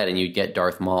you would get, and you'd get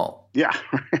Darth Maul. Yeah,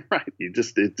 right.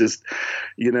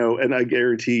 And I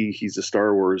guarantee he's a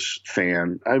Star Wars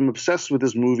fan. I'm obsessed with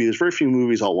this movie. There's very few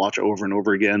movies I'll watch over and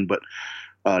over again, but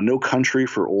No Country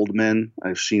for Old Men,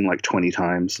 I've seen like 20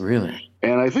 times. Really?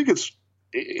 And I think it's,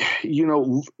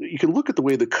 you can look at the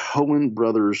way the Coen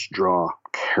brothers draw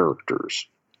characters.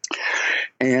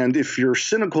 And if you're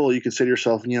cynical, you can say to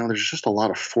yourself, there's just a lot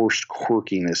of forced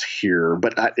quirkiness here.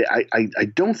 But I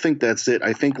don't think that's it.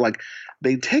 I think like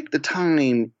they take the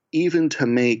time even to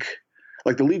make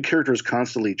like the lead character is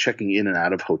constantly checking in and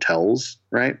out of hotels,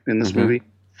 right, in this movie.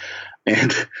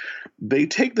 And they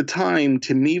take the time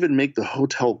to even make the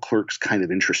hotel clerks kind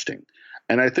of interesting.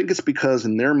 And I think it's because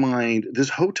in their mind, this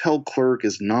hotel clerk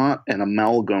is not an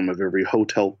amalgam of every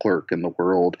hotel clerk in the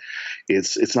world.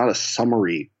 It's not a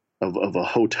summary of a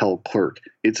hotel clerk.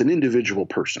 It's an individual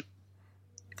person.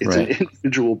 It's an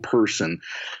individual person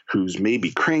who's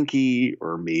maybe cranky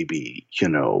or maybe,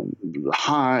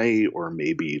 high, or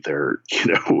maybe they're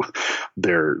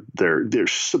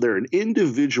an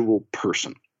individual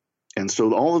person. And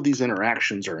so all of these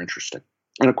interactions are interesting.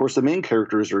 And of course, the main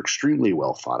characters are extremely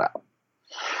well thought out.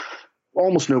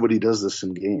 Almost nobody does this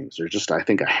in games. There's just, I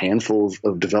think, a handful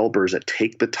of developers that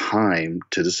take the time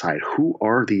to decide who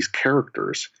are these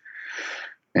characters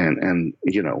And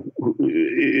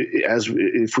as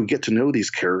if we get to know these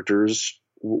characters,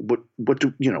 what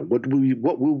would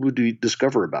we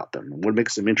discover about them, and what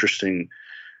makes them interesting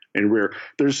and rare?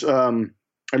 There's I don't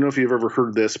know if you've ever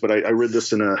heard this, but I read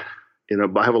this I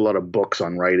have a lot of books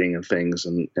on writing and things,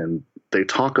 and they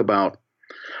talk about,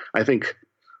 I think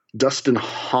Dustin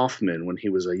Hoffman, when he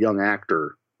was a young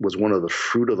actor, was one of the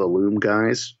Fruit of the Loom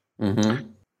guys. Mm-hmm.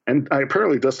 And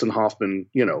apparently Dustin Hoffman,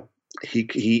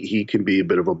 he can be a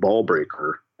bit of a ball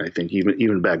breaker. I think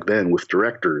even back then with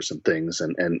directors and things.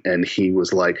 And he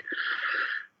was like,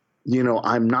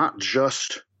 I'm not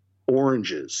just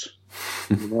oranges.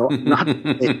 I'm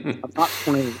not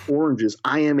playing oranges.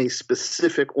 I am a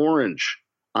specific orange.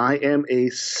 I am a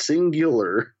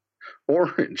singular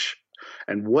orange.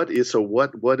 And what is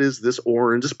this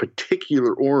orange, this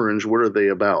particular orange? What are they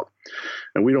about?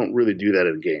 And we don't really do that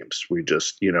in games. We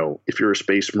just, if you're a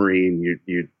space marine,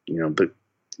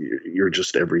 you're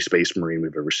just every space marine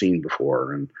we've ever seen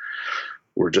before, and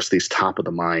we're just these top of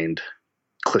the mind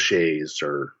cliches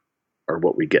are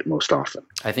what we get most often.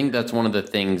 I think that's one of the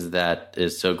things that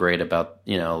is so great about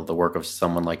the work of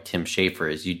someone like Tim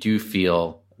Schafer is you do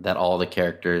feel that all the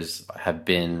characters have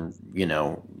been,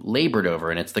 labored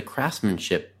over, and it's the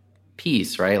craftsmanship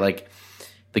piece, right? Like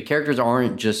the characters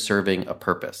aren't just serving a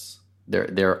purpose.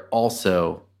 They're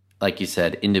also, like you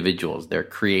said, individuals. They're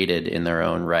created in their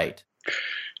own right.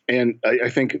 And I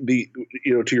think to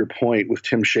your point with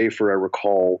Tim Schafer, I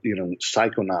recall,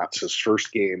 Psychonauts, his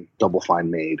first game, Double Fine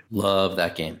made. Love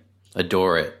that game.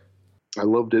 Adore it. I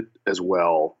loved it as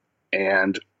well.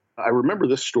 And I remember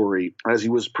this story as he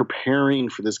was preparing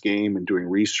for this game and doing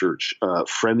research.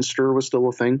 Friendster was still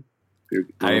a thing.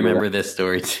 I remember this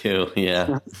story too.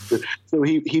 Yeah. So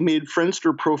he made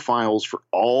Friendster profiles for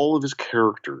all of his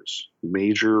characters,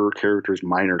 major characters,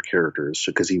 minor characters,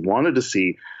 because he wanted to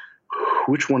see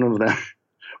which one of them,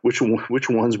 which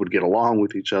ones would get along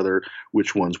with each other,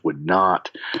 which ones would not,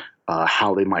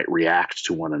 how they might react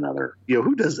to one another.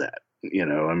 Who does that?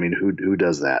 Who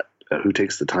does that? Who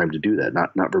takes the time to do that?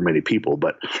 Not very many people,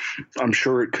 but I'm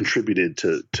sure it contributed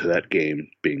to that game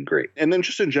being great. And then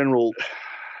just in general,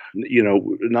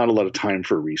 not a lot of time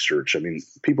for research. I mean,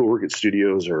 people who work at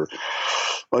studios are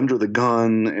under the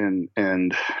gun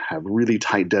and have really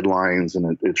tight deadlines,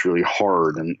 and it's really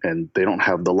hard, and they don't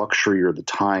have the luxury or the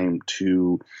time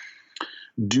to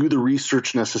do the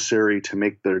research necessary to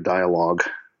make their dialogue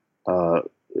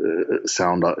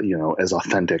sound, as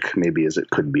authentic maybe as it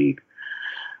could be.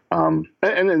 And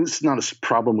it's not a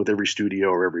problem with every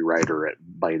studio or every writer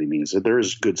by any means. There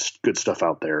is good stuff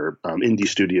out there. Indie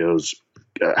studios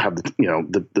have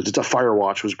the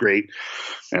Firewatch was great,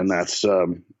 and that's I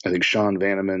think Sean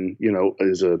Vanneman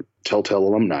is a Telltale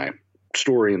alumni.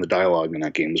 Story and the dialogue in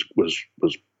that game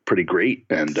was pretty great,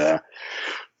 and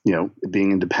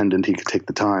being independent, he could take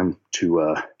the time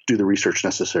to do the research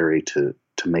necessary to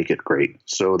make it great.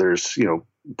 So there's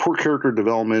poor character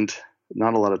development.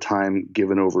 Not a lot of time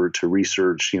given over to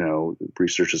research.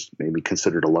 Research is maybe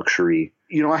considered a luxury.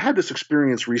 I had this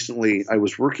experience recently. I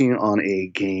was working on a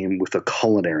game with a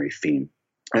culinary theme,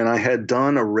 and I had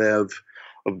done a rev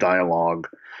of dialogue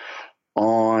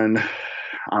on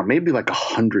maybe like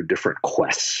 100 different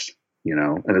quests.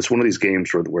 And it's one of these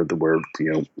games where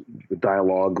the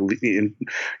dialogue, you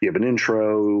have an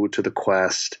intro to the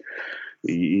quest.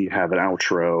 You have an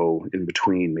outro in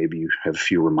between. Maybe you have a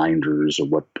few reminders of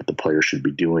what the player should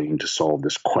be doing to solve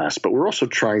this quest. But we're also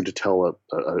trying to tell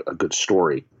a good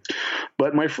story.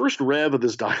 But my first rev of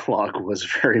this dialogue was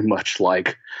very much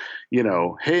like,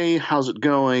 hey, how's it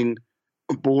going?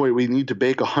 Boy, we need to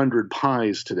bake 100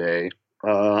 pies today.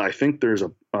 I think there's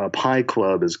a pie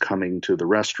club is coming to the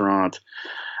restaurant.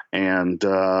 And,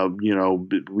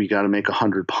 we got to make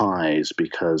 100 pies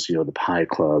because, the pie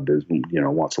club is,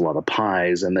 wants a lot of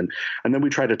pies. And then we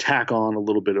try to tack on a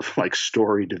little bit of like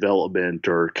story development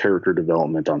or character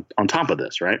development on top of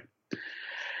this. Right.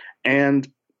 And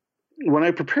when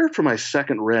I prepared for my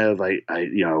second rev, I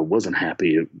wasn't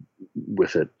happy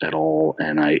with it at all.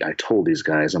 And I told these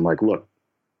guys, I'm like, look,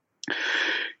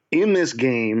 in this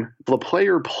game, the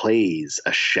player plays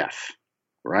a chef,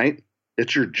 right?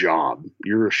 It's your job.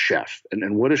 You're a chef.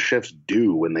 And what do chefs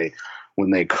do when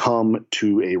they come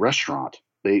to a restaurant?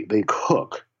 They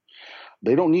cook.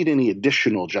 They don't need any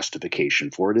additional justification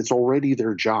for it. It's already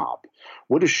their job.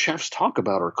 What do chefs talk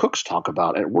about or cooks talk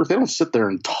about at work? They don't sit there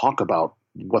and talk about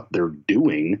what they're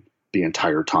doing the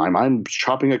entire time. I'm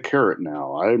chopping a carrot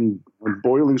now. I'm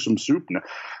boiling some soup now.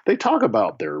 They talk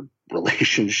about their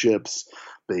relationships.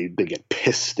 They get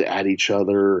pissed at each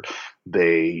other.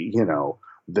 They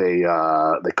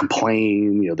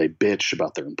complain, they bitch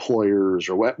about their employers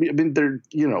or what. I mean, they're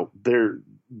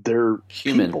they're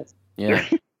Human. people. Yeah.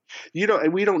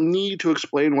 And we don't need to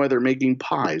explain why they're making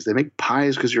pies. They make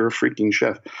pies because you're a freaking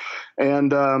chef.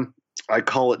 And I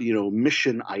call it,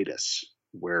 mission-itis,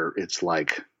 where it's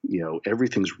like,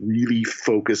 everything's really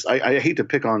focused. I hate to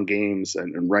pick on games,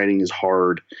 and writing is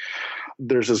hard.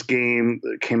 There's this game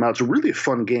that came out. It's really a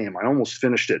fun game. I almost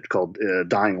finished it, called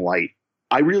Dying Light.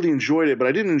 I really enjoyed it, but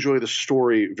I didn't enjoy the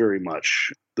story very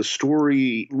much. The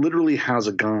story literally has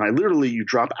a guy. Literally, you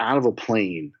drop out of a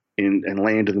plane and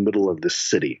land in the middle of this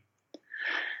city.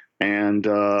 And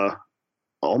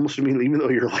almost immediately, even though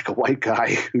you're like a white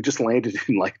guy who just landed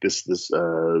in like this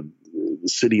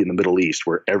city in the Middle East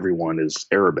where everyone is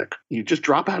Arabic, you just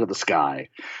drop out of the sky.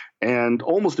 And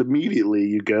almost immediately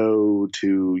you go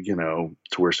to,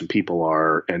 to where some people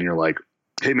are, and you're like,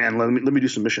 hey man, let me do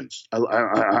some missions.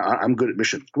 I'm good at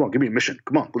missions. Come on, give me a mission.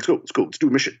 Come on, let's go. Let's do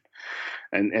a mission.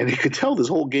 And you can tell this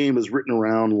whole game is written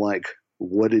around like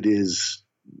what it is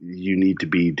you need to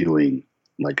be doing,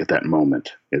 like at that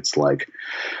moment. It's like,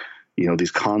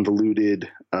 these convoluted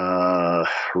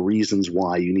reasons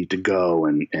why you need to go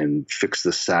and fix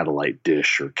this satellite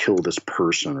dish or kill this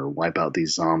person or wipe out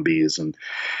these zombies. And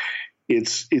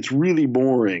it's really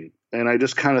boring. And I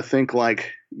just kind of think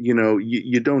like,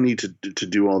 you don't need to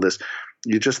do all this.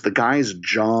 The guy's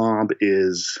job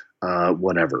is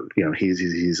whatever.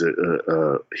 He's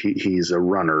a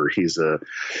runner.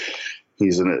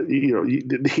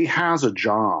 He has a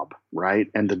job, right?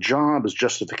 And the job is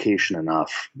justification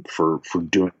enough for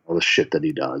doing all the shit that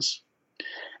he does.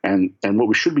 And what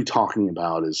we should be talking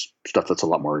about is stuff that's a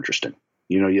lot more interesting.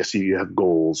 Yes, you have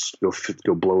goals.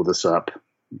 Go blow this up.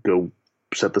 Go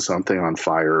set this thing on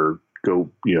fire.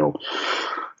 Go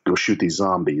shoot these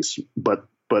zombies. But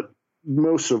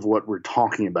most of what we're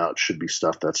talking about should be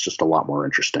stuff that's just a lot more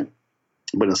interesting.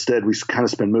 But instead, we kind of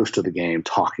spend most of the game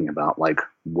talking about like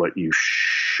what you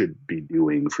should be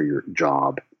doing for your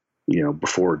job,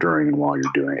 before, during, and while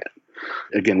you're doing it.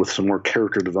 Again, with some more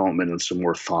character development and some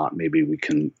more thought, maybe we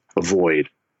can avoid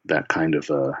that kind of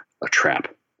a trap.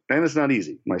 And it's not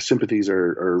easy. My sympathies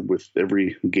are with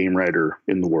every game writer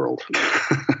in the world.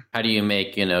 How do you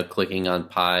make, clicking on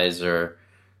pies or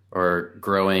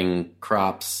growing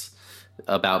crops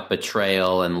about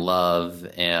betrayal and love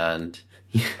and...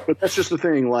 But that's just the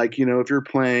thing. Like, if you're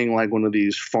playing like one of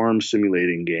these farm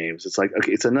simulating games, it's like,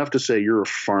 okay, it's enough to say you're a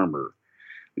farmer.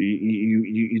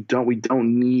 We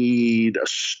don't need a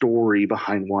story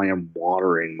behind why I'm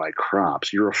watering my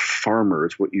crops. You're a farmer.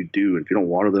 It's what you do. And if you don't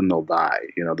water them, they'll die.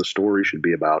 The story should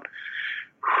be about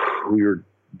who your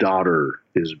daughter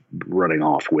is running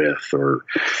off with, or,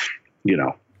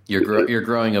 You're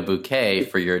growing a bouquet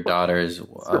for your daughter's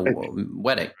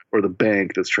wedding. Or the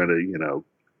bank that's trying to,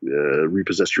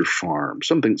 repossess your farm.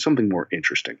 Something more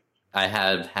interesting. I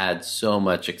have had so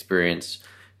much experience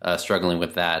struggling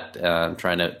with that,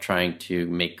 trying to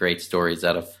make great stories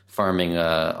out of farming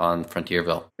on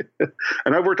Frontierville.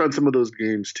 And I've worked on some of those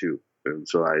games too, and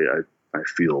so I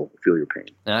feel your pain.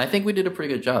 And I think we did a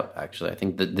pretty good job, actually. I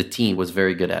think the team was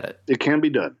very good at it. It can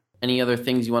be done. Any other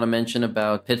things you want to mention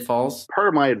about pitfalls? Part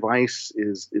of my advice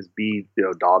is be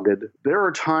dogged. There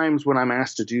are times when I'm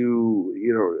asked to do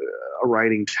a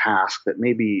writing task that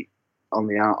maybe on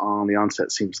the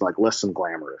onset seems like less than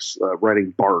glamorous.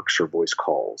 Writing barks or voice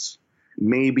calls.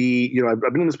 Maybe I've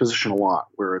been in this position a lot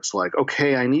where it's like,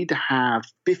 okay, I need to have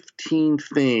 15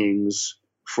 things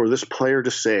for this player to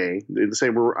say.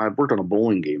 I've worked on a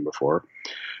bowling game before.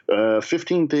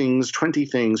 15 things, 20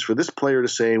 things for this player to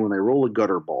say when they roll a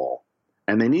gutter ball.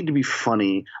 And they need to be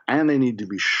funny, and they need to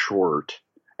be short,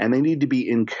 and they need to be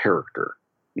in character.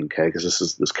 Okay,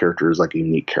 because this character is like a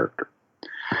unique character.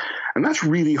 And that's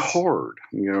really hard,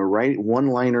 right?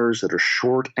 One-liners that are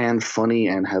short and funny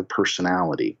and have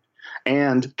personality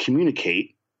and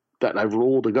communicate that I've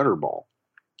rolled a gutter ball.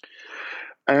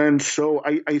 And so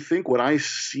I think what I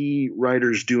see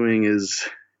writers doing is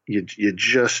you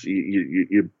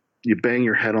bang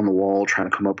your head on the wall trying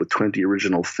to come up with 20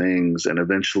 original things, and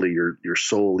eventually your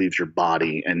soul leaves your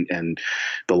body, and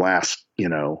the last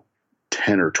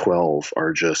 10 or 12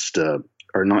 are just are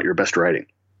not your best writing.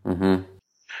 Mm-hmm.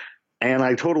 And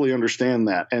I totally understand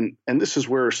that. And this is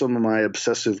where some of my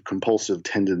obsessive compulsive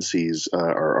tendencies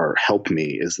are help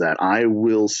me, is that I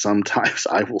will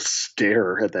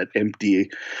stare at that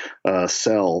empty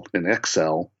cell in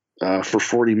Excel for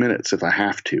 40 minutes if I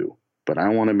have to. But I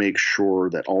want to make sure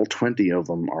that all 20 of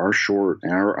them are short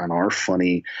and are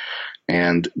funny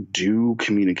and do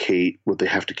communicate what they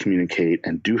have to communicate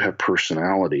and do have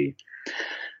personality.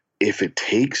 If it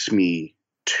takes me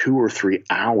 2 or 3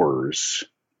 hours,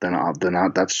 then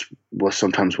that's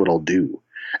sometimes what I'll do.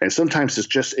 And sometimes it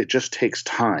just takes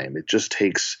time. It just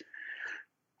takes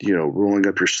rolling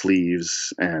up your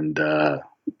sleeves and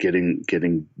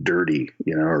getting dirty,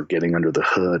 or getting under the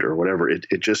hood or whatever.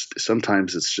 It just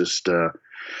sometimes it's just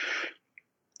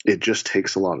it just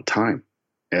takes a lot of time.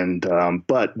 And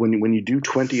but when you do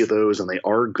 20 of those and they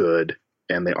are good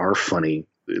and they are funny,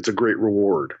 it's a great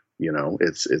reward.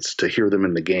 It's to hear them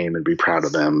in the game and be proud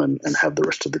of them and have the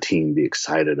rest of the team be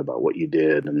excited about what you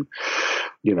did and,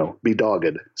 be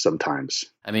dogged sometimes.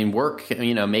 I mean,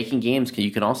 making games,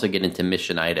 you can also get into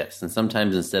missionitis. And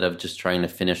sometimes instead of just trying to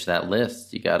finish that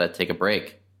list, you got to take a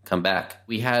break, come back.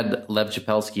 We had Lev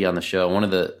Chapelsky on the show. One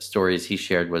of the stories he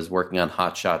shared was working on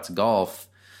Hot Shots Golf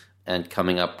and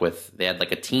coming up with, they had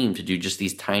like a team to do just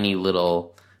these tiny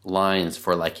little lines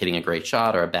for like hitting a great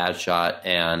shot or a bad shot,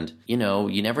 and you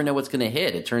never know what's going to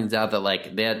hit. It turns out that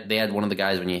like they had one of the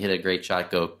guys, when you hit a great shot,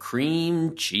 go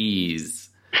cream cheese.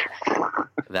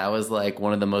 That was like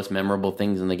one of the most memorable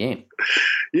things in the game.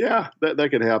 Yeah,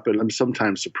 that can happen. I'm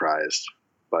sometimes surprised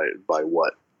by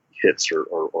what hits or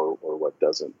what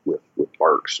doesn't with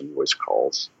barks and voice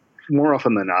calls. More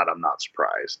often than not, I'm not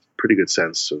surprised. Pretty good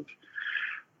sense of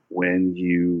when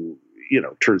you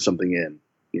turn something in,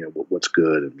 what's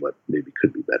good and what maybe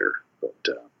could be better. But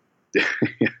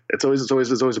it's always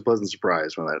a pleasant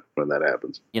surprise when that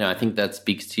happens. I think that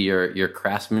speaks to your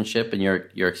craftsmanship and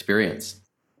your experience.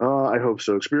 I hope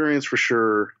so. Experience for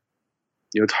sure.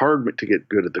 It's hard to get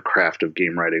good at the craft of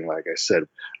game writing, like I said.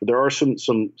 There are some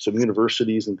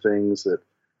universities and things that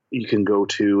you can go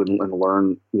to and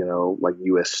learn, like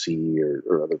USC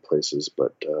or other places,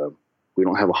 but we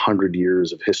don't have 100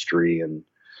 years of history and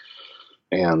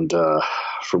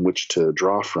from which to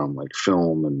draw from, like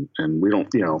film, and we don't,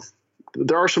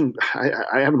 there are some.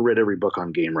 I haven't read every book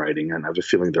on game writing, and I have a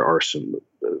feeling there are some,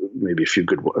 maybe a few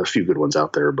good ones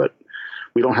out there, but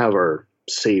we don't have our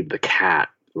Save the Cat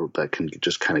that can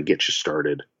just kind of get you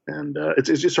started, and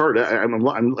it's just hard. I'm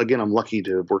lucky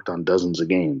to have worked on dozens of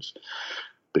games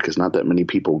because not that many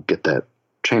people get that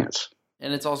chance.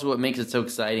 And it's also what makes it so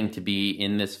exciting to be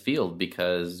in this field,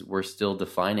 because we're still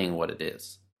defining what it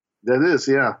is. That is,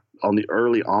 yeah. On the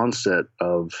early onset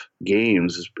of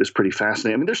games is pretty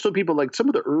fascinating. I mean, there's still people, like some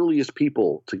of the earliest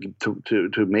people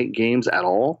to make games at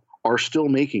all are still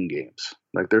making games.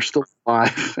 Like they're still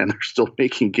alive and they're still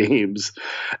making games.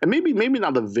 And maybe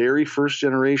not the very first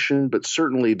generation, but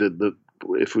certainly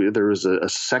if there was a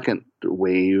second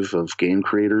wave of game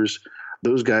creators,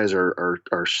 those guys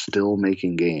are still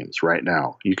making games right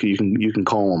now. You can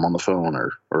call them on the phone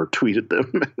or tweet at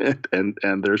them,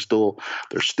 and they're still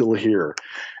here,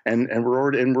 and we're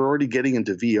already getting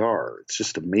into VR. It's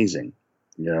just amazing,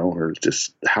 or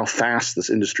just how fast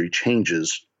this industry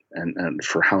changes, and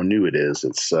for how new it is.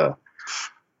 It's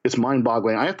mind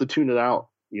boggling. I have to tune it out.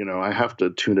 I have to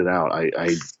tune it out.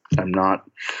 I'm not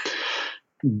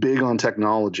big on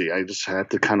technology. I just have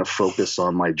to kind of focus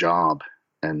on my job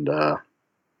and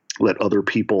let other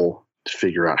people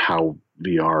figure out how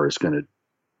VR is going to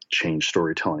change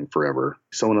storytelling forever.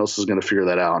 Someone else is going to figure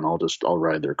that out, and I'll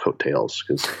ride their coattails.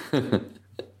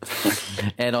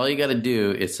 And all you got to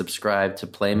do is subscribe to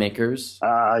Playmakers.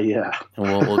 Yeah.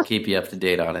 And we'll keep you up to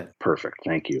date on it. Perfect.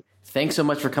 Thank you. Thanks so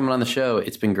much for coming on the show.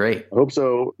 It's been great. I hope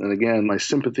so. And again, my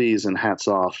sympathies and hats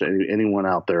off to anyone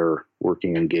out there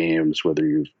working in games, whether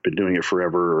you've been doing it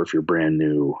forever or if you're brand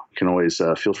new. You can always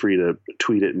feel free to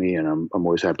tweet at me, and I'm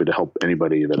always happy to help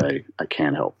anybody that I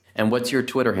can help. And what's your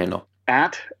Twitter handle?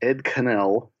 At Ed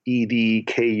Kuehnel,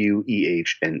 EDKUEHNEL.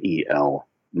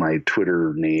 My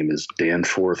Twitter name is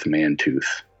Danforth Mantooth.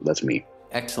 That's me.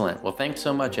 Excellent. Well, thanks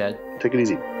so much, Ed. Take it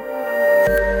easy.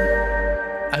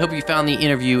 I hope you found the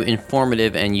interview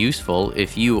informative and useful.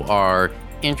 If you are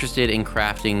interested in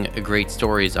crafting great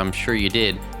stories, I'm sure you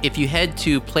did. If you head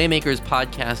to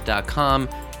playmakerspodcast.com,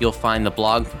 you'll find the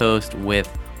blog post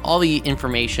with all the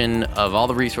information of all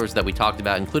the resources that we talked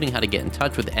about, including how to get in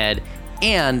touch with Ed.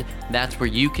 And that's where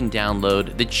you can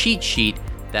download the cheat sheet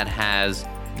that has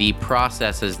the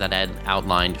processes that Ed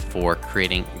outlined for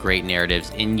creating great narratives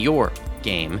in your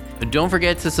game. But don't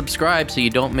forget to subscribe so you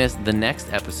don't miss the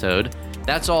next episode.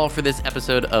 That's all for this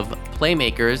episode of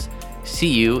Playmakers.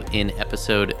 See you in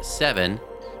episode 7.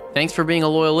 Thanks for being a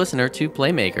loyal listener to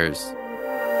Playmakers.